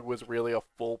the Frog was really a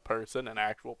full person, an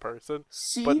actual person.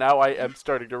 See? But now I am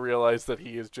starting to realize that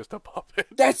he is just a puppet.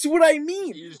 That's what I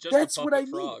mean. He's just That's a what I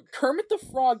puppet mean. frog. Kermit the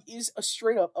Frog is a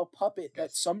straight up a puppet that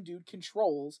Guys. some dude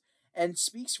controls and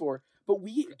speaks for. But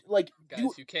we like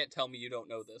Guys, you can't tell me you don't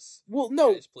know this. Well,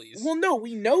 no. Guys, please. Well, no,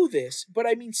 we know this, but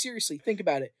I mean seriously, think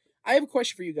about it. I have a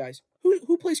question for you guys.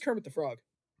 Who plays Kermit the Frog?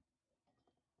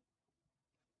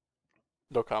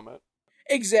 No comment.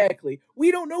 Exactly.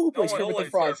 We don't know who plays No Kermit one the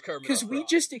Frog plays Kermit the because we Frog.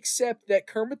 just accept that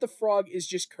Kermit the Frog is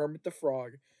just Kermit the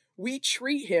Frog. We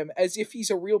treat him as if he's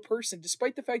a real person,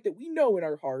 despite the fact that we know in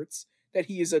our hearts that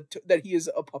he is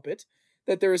a puppet,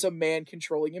 that there is a man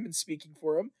controlling him and speaking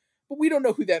for him. But we don't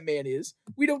know who that man is.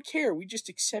 We don't care. We just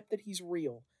accept that he's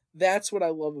real. That's what I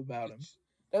love about him.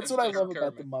 That's It's what I just love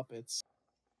about the Kermit. Muppets.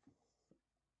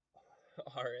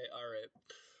 Alright.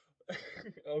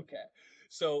 Okay.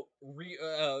 So,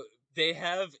 they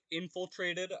have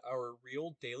infiltrated our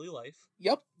real daily life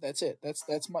Yep, that's it. That's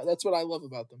what I love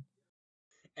about them.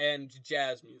 and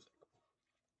jazz music.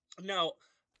 Now,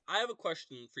 I have a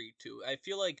question for you two. I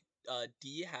feel like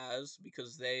D has,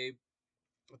 because they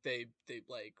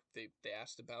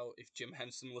asked about if Jim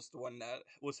Henson was the one that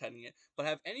was heading it. But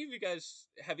have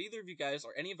either of you guys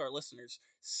or any of our listeners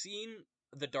seen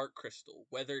The Dark Crystal?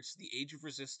 Whether it's the Age of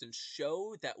Resistance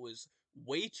show that was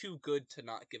way too good to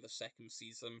not give a second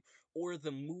season, or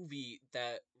the movie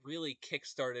that really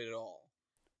kickstarted it all.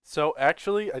 So,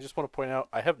 actually, I just want to point out,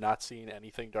 I have not seen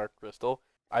anything Dark Crystal.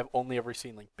 I've only ever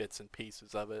seen like bits and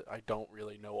pieces of it. I don't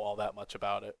really know all that much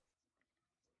about it.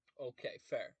 Okay,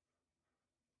 fair.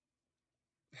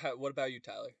 What about you,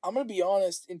 Tyler? I'm gonna be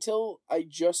honest. Until I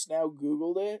just now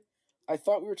Googled it, I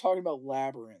thought we were talking about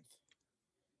Labyrinth.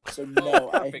 So Oh,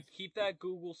 no, I. perfect. Keep that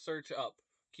Google search up.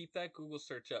 Keep that Google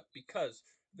search up because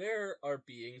there are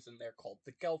beings and they're called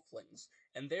the Gelflings,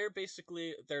 and they're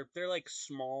basically they're like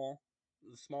small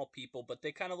people, but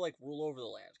they kind of like rule over the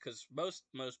land because most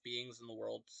beings in the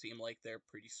world seem like they're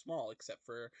pretty small, except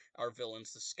for our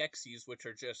villains, the Skeksis, which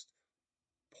are just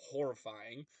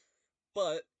horrifying.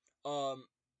 But um,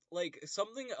 like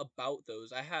something about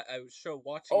those, I was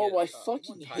watching Oh, it I one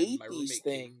fucking time. hate My these roommate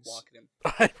came things. walking in.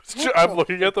 What I'm the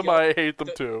looking The at them. Gel I hate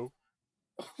them the too.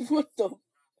 what the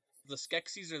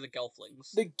Skeksis or the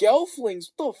Gelflings. the Gelflings?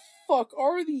 What the fuck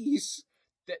are these?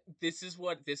 That this is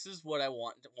what I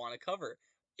want to cover.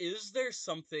 Is there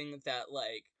something that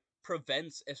like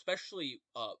prevents, especially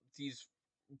these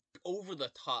over the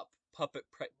top puppet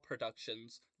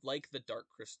productions like the Dark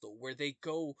Crystal, where they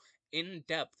go in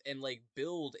depth and like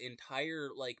build entire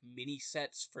like mini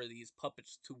sets for these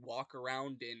puppets to walk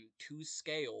around in to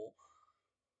scale,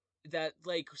 that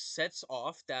like sets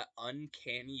off that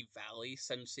uncanny valley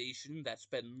sensation that's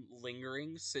been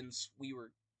lingering since we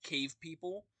were cave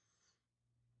people?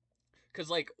 Because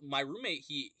like my roommate,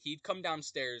 he'd come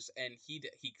downstairs and he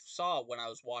saw when I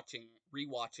was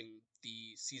rewatching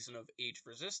the season of Age of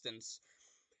Resistance,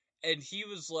 and he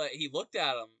was like, he looked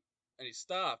at him and he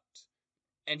stopped,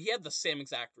 and he had the same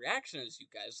exact reaction as you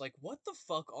guys, like, what the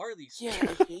fuck are these Yeah,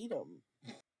 things? I hate them.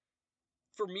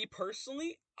 For me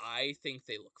personally, I think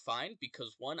they look fine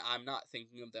because one, I'm not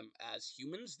thinking of them as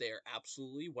humans. They are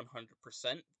absolutely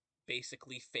 100%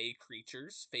 basically fey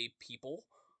creatures, fey people,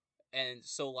 and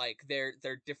so like their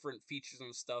different features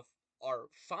and stuff are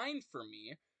fine for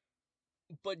me.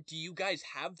 But do you guys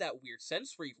have that weird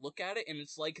sense where you look at it and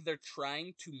it's like they're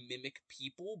trying to mimic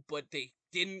people, but they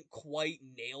didn't quite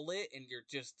nail it, and you're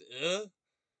just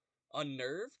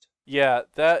unnerved? Yeah,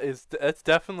 that's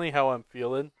definitely how I'm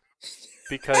feeling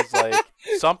because like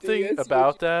Dude, something I see what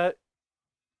about that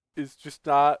is just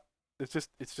not.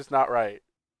 It's just not right.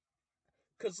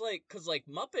 Cause like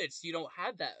Muppets, you don't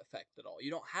have that effect at all.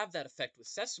 You don't have that effect with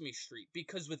Sesame Street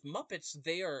because with Muppets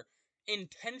they are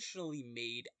intentionally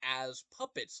made as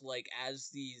puppets, like as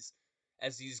these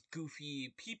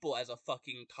goofy people, as a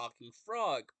fucking talking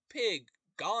frog, pig,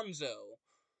 Gonzo.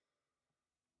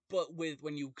 But with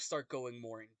when you start going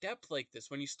more in depth like this,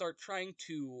 when you start trying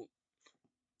to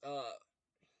uh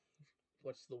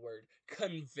what's the word?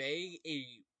 Convey a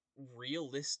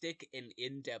realistic and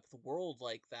in-depth world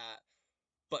like that,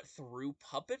 but through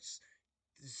puppets,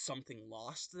 is something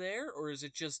lost there, or is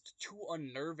it just too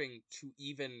unnerving to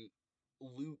even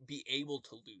be able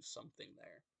to lose something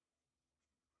there?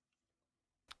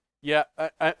 Yeah,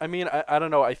 I mean, I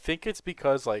don't know. I think it's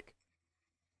because like,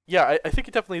 yeah, I think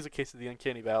it definitely is a case of the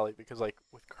Uncanny Valley because like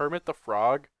with Kermit the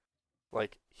Frog,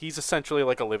 like he's essentially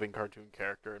like a living cartoon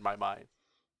character in my mind.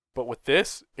 But with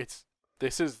this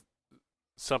is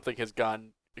something has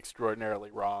gone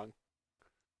extraordinarily wrong.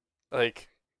 Like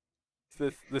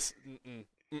this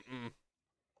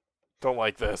don't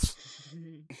like this.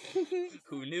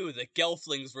 Who knew the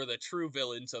Gelflings were the true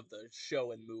villains of the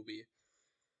show and movie?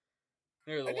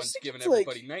 They're the I just ones think giving it's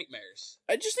everybody like nightmares.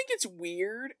 I just think it's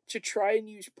weird to try and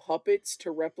use puppets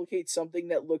to replicate something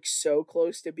that looks so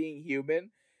close to being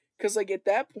human. Because, like, at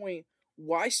that point,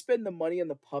 why spend the money on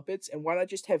the puppets and why not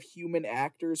just have human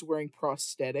actors wearing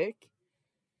prosthetic?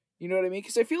 You know what I mean?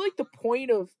 Because I feel like the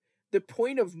point of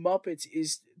Muppets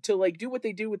is to like do what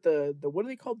they do with the what are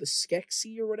they called, the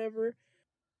Skeksis or whatever.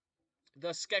 The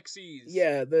Skeksis.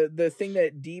 Yeah, the thing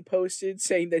that D posted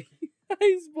saying that he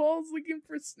his balls looking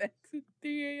for snacks at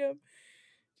 3 a.m.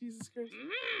 Jesus Christ.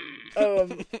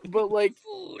 But like,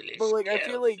 Foolish I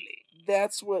feel like Gelfling.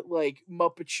 that's what like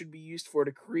Muppets should be used for,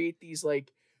 to create these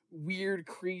like weird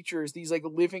creatures, these like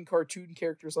living cartoon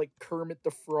characters like Kermit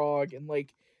the Frog and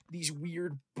like these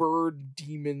weird bird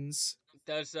demons.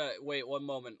 That's wait, one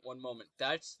moment.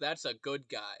 That's a good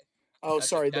guy. Oh,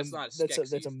 sorry, That's not a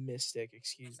that's a Skeksis. mystic.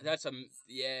 Excuse me. That's a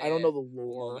I don't know yeah. the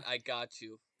One moment, lore. I got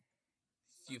you.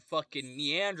 You fucking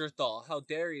Neanderthal! How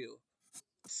dare you?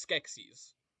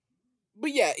 Skeksis.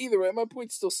 But yeah, either way, my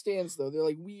point still stands though. They're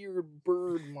like weird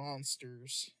bird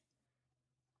monsters.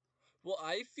 Well,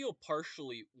 I feel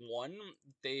partially one,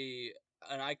 they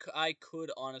and I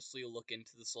could honestly look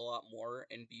into this a lot more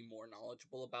and be more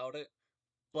knowledgeable about it,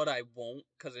 but I won't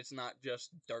because it's not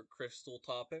just Dark Crystal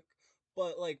topic.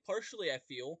 But like partially, I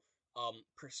feel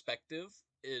perspective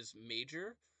is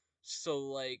major. So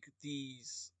like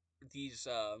these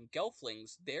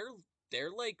Gelflings, they're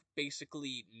they're like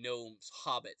basically gnomes,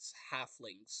 hobbits,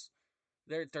 halflings.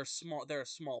 They're small. They're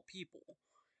small people,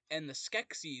 and the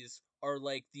Skeksis are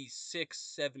like these 6,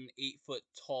 7, 8 foot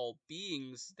tall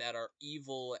beings that are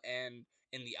evil and,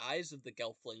 in the eyes of the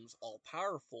Gelflings, all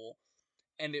powerful.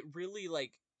 And it really,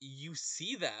 like, you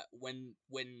see that when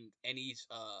any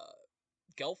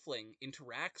Gelfling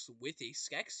interacts with a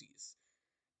Skeksis.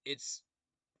 It's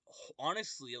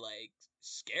honestly, like,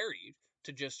 scary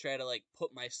to just try to, like,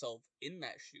 put myself in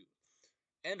that shoe.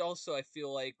 And also, I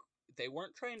feel like they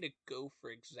weren't trying to go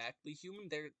for exactly human.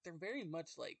 They're very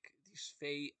much like these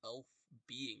fey elf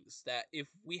beings that, if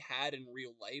we had in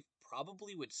real life,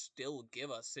 probably would still give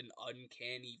us an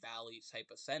uncanny valley type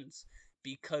of sense,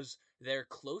 because they're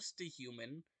close to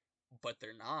human, but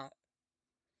they're not.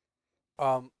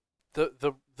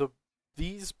 The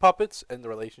these puppets and the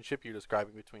relationship you're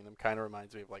describing between them kind of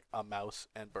reminds me of like a mouse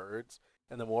and birds.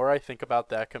 And the more I think about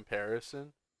that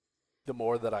comparison, the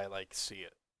more that I like see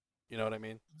it. You know what I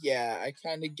mean? Yeah, I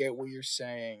kind of get what you're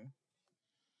saying.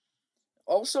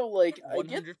 Also, like, I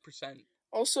get 100%.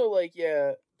 also like,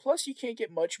 yeah. Plus, you can't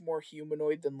get much more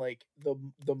humanoid than like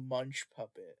the Munch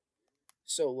puppet.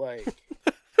 So like,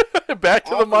 Back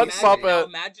to the Munch Obviously. Now puppet.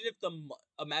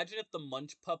 imagine if the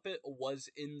Munch puppet was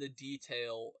in the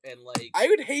detail and, like, I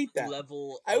would hate that.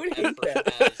 level I of would hate effort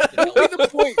that. as the What would be the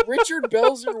Gelflings. point? Richard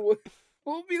Belzer was.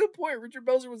 What would be the point? Richard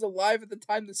Belzer was alive at the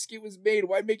time the skit was made.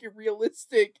 Why make it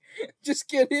realistic? Just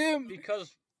get him.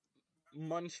 Because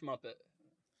Munch Muppet.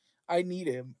 I need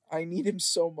him. I need him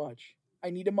so much.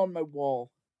 I need him on my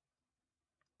wall.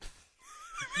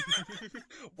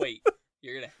 Wait,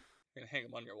 you're gonna hang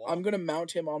him on your wall? I'm gonna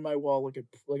mount him on my wall like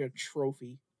a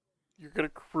trophy. You're gonna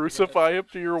crucify him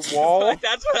to your wall?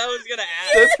 That's what I was gonna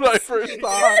ask. That's my first You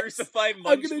thought. crucify I'm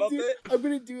Munch gonna Muppet? I'm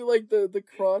gonna do like the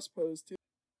cross pose too.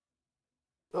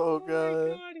 Oh my god.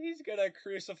 god, he's gonna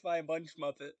crucify Munch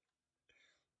Muppet.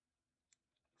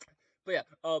 But yeah,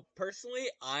 personally,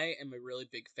 I am a really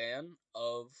big fan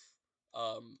of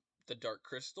the Dark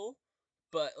Crystal,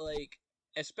 but, like,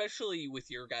 especially with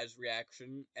your guys'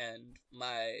 reaction and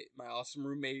my awesome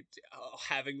roommate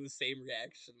having the same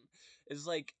reaction, is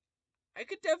like, I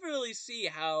could definitely see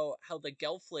how the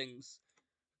Gelflings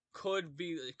could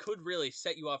really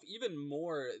set you off even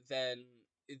more than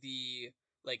the,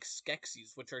 like,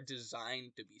 Skeksis, which are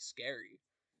designed to be scary.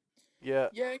 Yeah.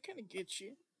 Yeah, I kind of get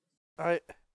you. I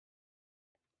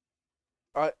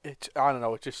don't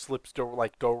know. It just slips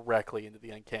directly into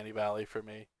the Uncanny Valley for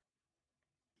me.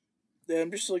 Yeah,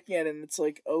 I'm just looking at it and it's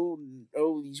like, oh,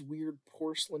 these weird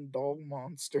porcelain doll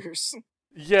monsters.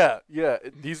 Yeah.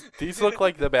 These look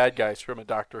like the bad guys from a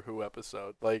Doctor Who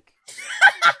episode. Like,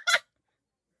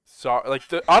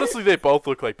 honestly, they both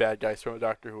look like bad guys from a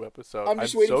Doctor Who episode. I'm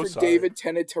just waiting so for sorry. David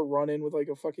Tennant to run in with like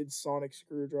a fucking sonic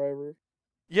screwdriver.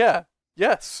 Yeah.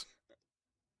 Yes.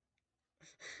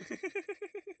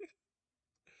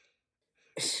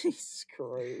 Jesus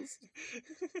Christ.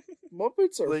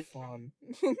 Muppets are Like- fun.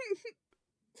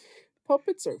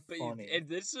 Puppets are But funny. and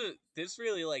this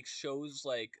really, like, shows,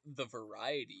 like, the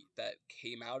variety that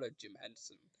came out of Jim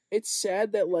Henson. It's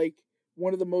sad that like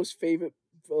one of the most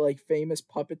famous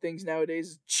puppet things nowadays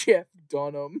is Jeff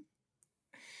Dunham.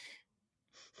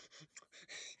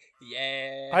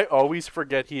 Yeah. I always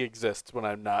forget he exists when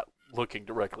I'm not looking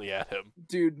directly at him.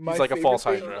 Dude, He's like a false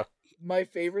Hydra. My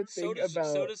favorite thing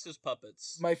so does his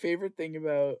puppets. my favorite thing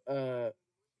about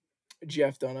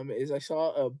Jeff Dunham is I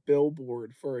saw a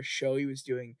billboard for a show he was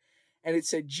doing, and it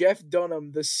said Jeff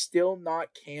Dunham, the Still Not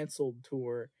Cancelled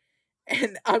Tour.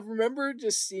 And I remember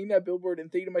just seeing that billboard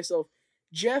and thinking to myself,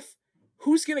 Jeff,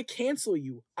 who's gonna cancel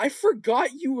you? I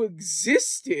forgot you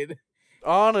existed.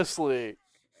 Honestly.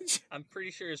 I'm pretty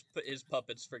sure his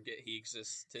puppets forget he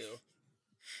exists too.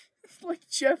 Like,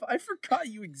 Jeff, I forgot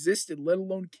you existed, let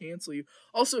alone cancel you.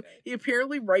 Also,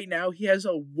 apparently right now he has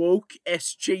a woke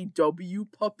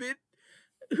SJW puppet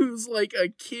who's like a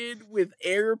kid with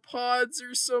AirPods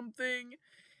or something,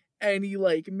 and he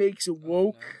like makes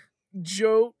woke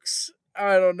jokes.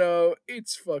 I don't know.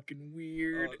 It's fucking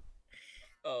weird.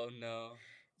 Oh no.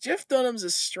 Jeff Dunham's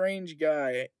a strange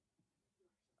guy.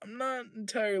 I'm not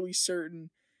entirely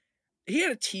certain. He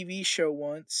had a TV show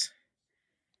once.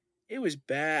 It was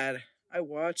bad. I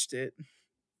watched it.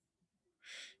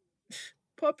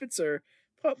 Puppets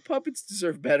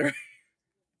deserve better.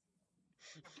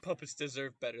 Puppets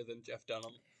deserve better than Jeff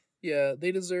Dunham. Yeah,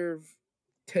 they deserve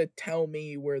to tell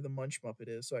me where the Munch Muppet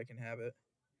is so I can have it.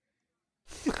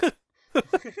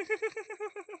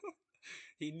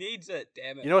 He needs it,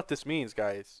 damn it. You know what this means,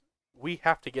 guys? We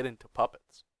have to get into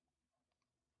puppets.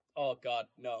 Oh god,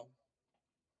 no.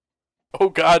 Oh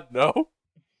god, no?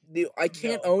 I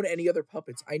can't No. own any other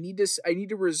puppets. I need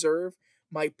to reserve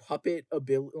my puppet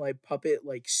ability, my puppet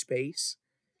like space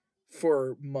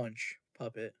for Munch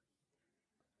puppet.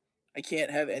 I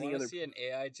can't have I any want to other. see an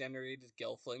AI generated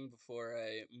Gelfling before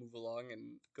I move along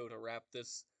and go to wrap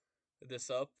this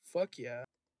up. Fuck yeah.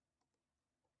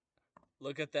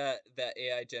 Look at that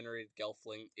AI generated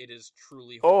Gelfling. It is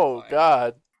truly Oh horrifying.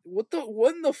 God. What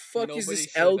in the fuck is Nobody this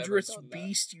should have ever eldritch done that.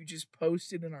 beast you just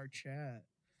posted in our chat?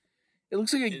 It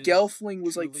looks like a It is Gelfling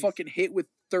was like truly- fucking hit with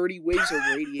 30 waves of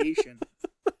radiation.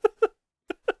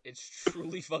 It's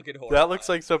truly fucking horrifying. That looks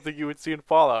like something you would see in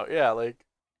Fallout. Yeah, like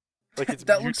it's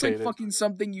That mutated. looks like fucking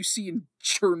something you see in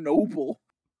Chernobyl.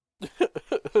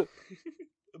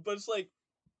 But it's like,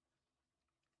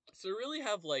 so we really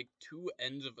have like two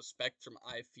ends of a spectrum,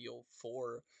 I feel,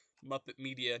 for Muppet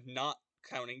media, not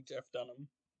counting Jeff Dunham.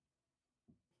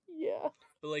 Yeah.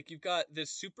 But like, you've got this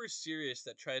super serious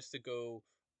that tries to go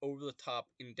over the top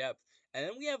in depth, and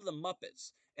then we have the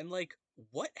Muppets. And like,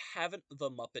 what haven't the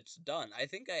Muppets done? I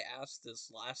think I asked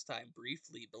this last time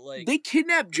briefly, but like, They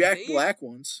kidnapped Jack they've- Black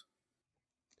once.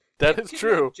 That they've is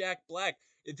kidnapped true. Jack Black.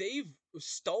 They've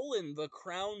stolen the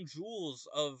crown jewels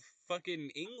of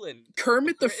fucking England.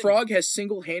 Kermit the Britain. Frog has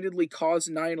single-handedly caused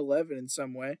 9/11 in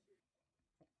some way.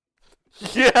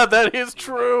 Yeah, that is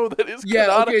true. That is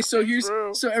Yeah, okay, so canonically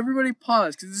true. so everybody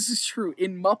pause because this is true.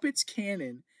 In Muppets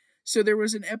canon, so there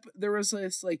was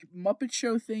this like Muppet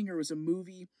Show thing, or it was a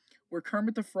movie where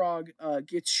Kermit the Frog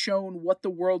gets shown what the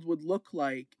world would look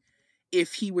like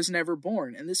if he was never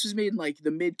born. And this was made in like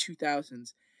the mid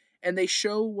 2000s. And they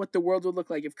show what the world would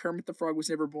look like if Kermit the Frog was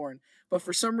never born. But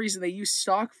for some reason, they use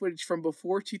stock footage from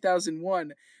before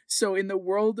 2001. So in the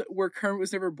world where Kermit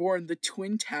was never born, the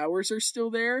Twin Towers are still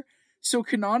there. So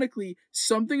canonically,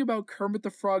 something about Kermit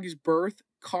the Frog's birth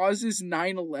causes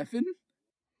 9/11.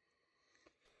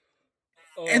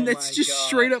 Oh And that's my just God.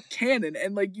 straight up canon.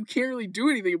 And like, you can't really do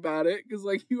anything about it because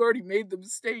like, you already made the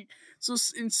mistake. So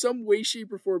in some way,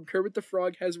 shape, or form, Kermit the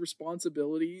Frog has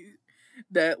responsibility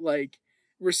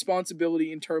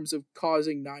in terms of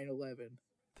causing 9/11.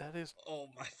 That is Oh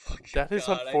my fucking That is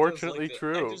God. unfortunately I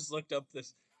true. just looked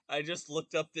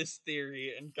up this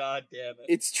theory, and god damn it.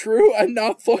 It's true. I'm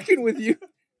not fucking with you.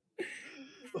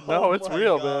 No, it's my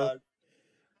real, man. God.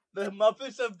 The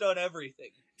Muppets have done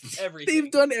everything. Everything.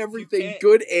 They've done everything, can't-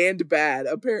 good and bad,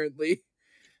 apparently.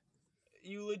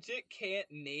 You legit can't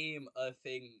name a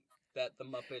thing that the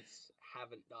Muppets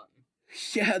haven't done.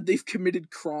 Yeah, they've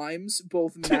committed crimes,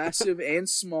 both massive and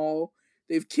small.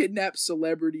 They've kidnapped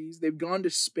celebrities. They've gone to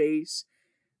space.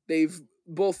 They've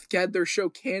both had their show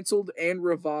canceled and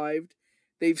revived.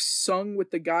 They've sung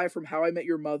with the guy from How I Met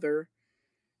Your Mother.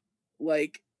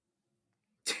 Like,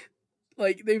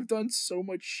 they've done so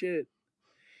much shit.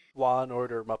 Law and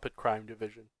Order Muppet Crime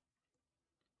Division.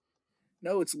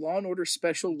 No, it's Law and Order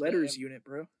Special Letters Unit,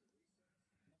 bro.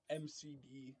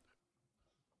 MCD.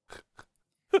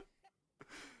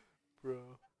 Bro.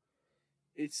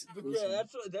 But listen, yeah,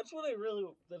 that's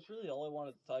really all I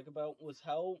wanted to talk about was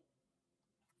how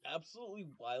absolutely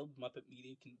wild Muppet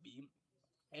media can be,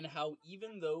 and how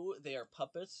even though they are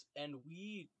puppets, and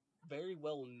we very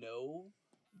well know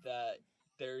that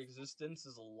their existence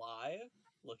is a lie.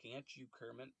 Looking at you,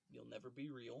 Kermit, you'll never be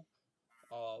real.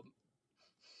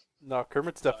 No,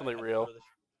 Kermit's sorry, definitely I had to real. throw the-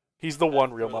 He's the I had one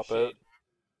to real throw the Muppet. shade.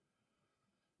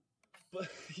 But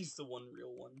he's the one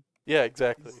real one. Yeah,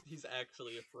 exactly. He's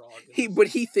actually a frog. but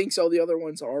he thinks all the other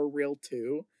ones are real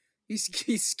too. He's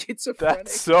schizophrenic.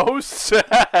 That's so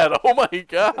sad. Oh my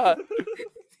God.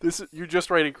 You're just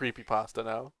writing creepypasta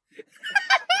now.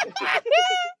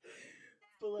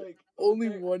 But like Only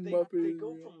they're- one they, Muppet They is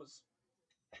go real. from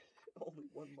only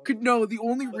one Muppet. No, the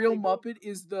only But real they go- Muppet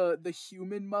is the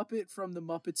human Muppet from the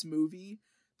Muppets movie,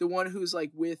 the one who's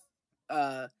like with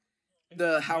the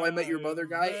How I Met Your Mother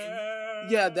guy.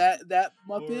 Yeah, that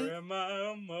Muppet. Or am I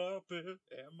a Muppet?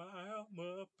 Am I a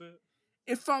Muppet?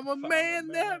 If I'm a man,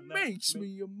 that makes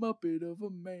me a Muppet of a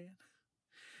man.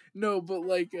 No, but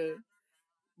like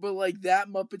that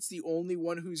Muppet's the only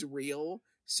one who's real.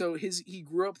 So he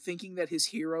grew up thinking that his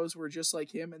heroes were just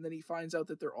like him, and then he finds out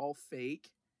that they're all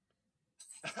fake.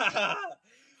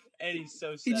 And he's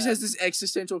so sad. He just has this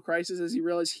existential crisis as he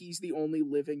realizes he's the only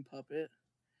living puppet.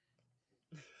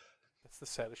 That's the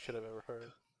saddest shit I've ever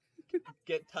heard.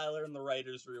 Get Tyler in the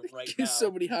writer's room right Can now.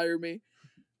 somebody hire me?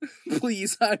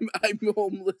 Please, I'm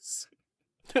homeless.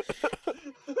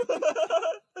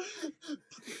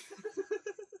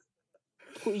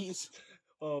 Please.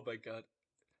 Oh my God.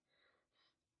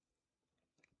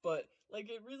 But like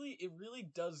it really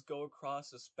does go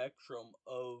across a spectrum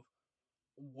of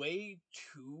way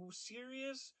too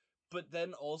serious, but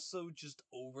then also just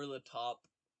over the top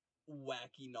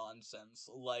wacky nonsense,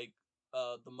 like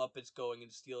the Muppets going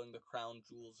and stealing the crown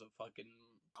jewels of fucking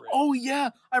Britain. Oh yeah,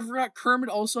 I forgot Kermit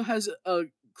also has a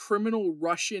criminal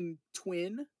Russian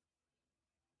twin.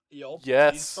 Yup.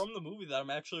 Yes. He's from the movie that I'm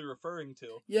actually referring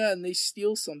to. Yeah, and they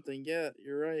steal something. Yeah,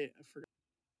 you're right. I forgot.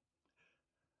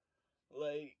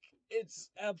 Like, it's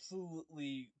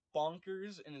absolutely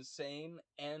bonkers and insane,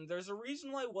 and there's a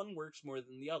reason why one works more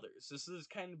than the others. This is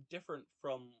kind of different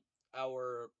from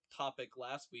our topic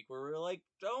last week, where we were like,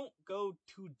 don't go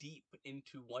too deep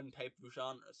into one type of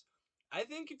genres. I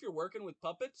think if you're working with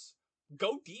puppets,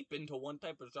 go deep into one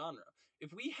type of genre.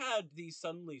 If we had these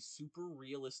suddenly super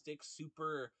realistic,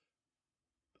 super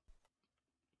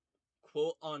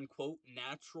quote-unquote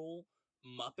natural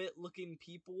Muppet-looking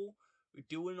people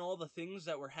doing all the things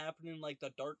that were happening like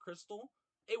the Dark Crystal,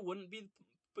 it wouldn't be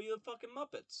the fucking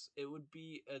Muppets. It would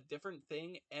be a different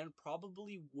thing and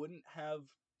probably wouldn't have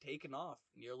taken off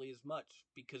nearly as much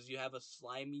because you have a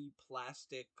slimy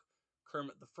plastic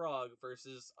Kermit the Frog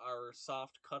versus our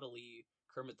soft, cuddly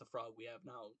Kermit the Frog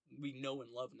we know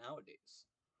and love nowadays.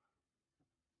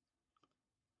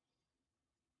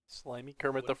 Slimy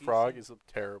Kermit the Wouldn't be the Frog same. is a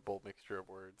terrible mixture of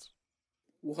words.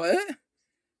 What?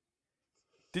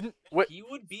 What? He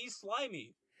would be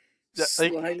slimy. Yeah,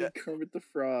 like, Slimy Kermit the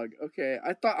Frog. Okay,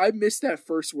 I thought I missed that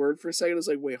first word for a second. I was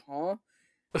like, wait, huh?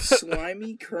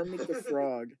 Slimy Kermit the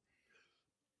Frog.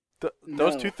 Those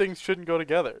No. two things shouldn't go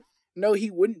together. No, he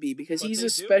wouldn't be because But he's they a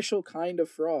do. special kind of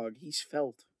frog. He's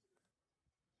felt.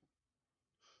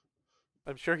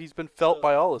 I'm sure he's been felt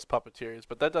by all his puppeteers,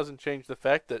 but that doesn't change the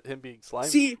fact that him being slimy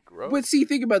is gross. But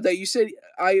think about that. You said,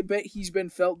 I bet he's been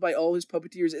felt by all his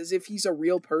puppeteers as if he's a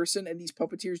real person and these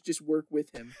puppeteers just work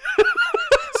with him.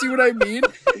 See what I mean?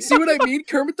 See what I mean?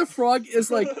 Kermit the Frog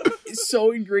is like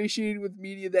so ingratiated with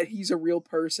media that he's a real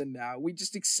person now. We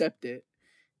just accept it.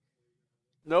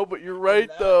 No, but you're right,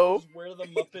 That though. is where the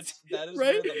Muppets. That is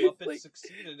Right? where the Muppets Like-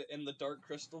 succeeded, and the Dark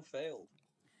Crystal failed.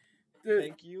 The-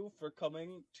 Thank you for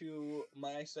coming to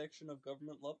my section of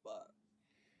Government Lovebot.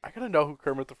 I gotta know who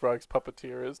Kermit the Frog's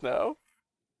puppeteer is now.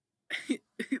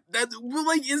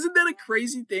 isn't that a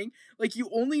crazy thing? Like, you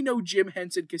only know Jim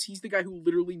Henson because he's the guy who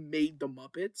literally made the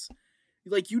Muppets.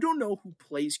 Like, you don't know who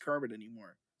plays Kermit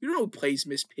anymore. You don't know who plays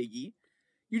Miss Piggy.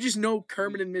 You just know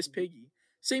Kermit and Miss Piggy.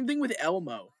 Same thing with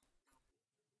Elmo.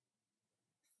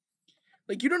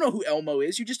 Like, you don't know who Elmo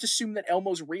is. You just assume that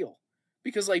Elmo's real.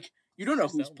 Because, like, you don't know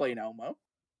Just who's Elmo. playing Elmo.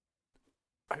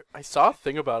 I saw a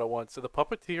thing about it once. So the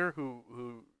puppeteer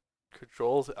who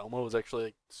controls Elmo is actually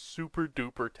like super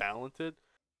duper talented.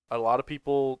 A lot of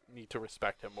people need to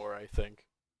respect him more, I think.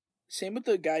 Same with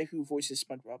the guy who voices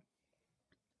SpongeBob.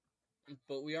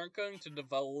 But we aren't going to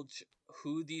divulge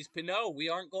who these. No, we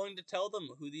aren't going to tell them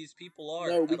who these people are.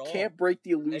 No, we at all. can't break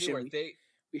the illusion. Anyway,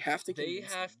 we have to. they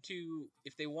convince have them. to.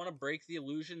 If they want to break the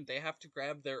illusion, they have to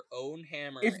grab their own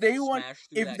hammer. If they and want, smash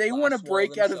through if that they want to glass wall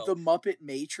break out of the themselves. Muppet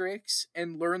Matrix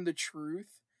and learn the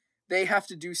truth, they have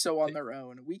to do so on their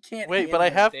own. We can't. Wait, hand but I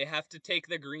them- have- They have to take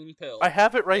the green pill. I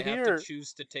have it right they here. have to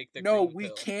choose to take the No, green we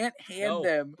pill. can't hand No,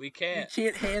 them. we can't. We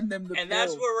can't hand them the And pill.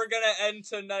 that's where we're gonna end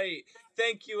tonight.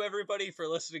 Thank you everybody for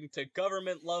listening to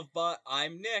Government Lovebot.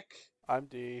 I'm Nick. I'm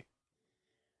D.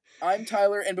 I'm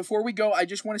Tyler, and before we go, I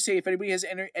just want to say if anybody has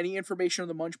any information on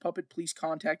the Munch Puppet, please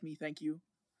contact me. Thank you.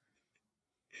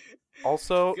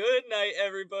 Also, Good night,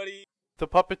 everybody. the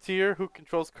puppeteer who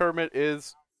controls Kermit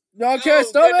is Okay, Oh,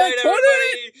 stop good night, it! Put it!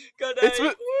 everybody. Good night. It's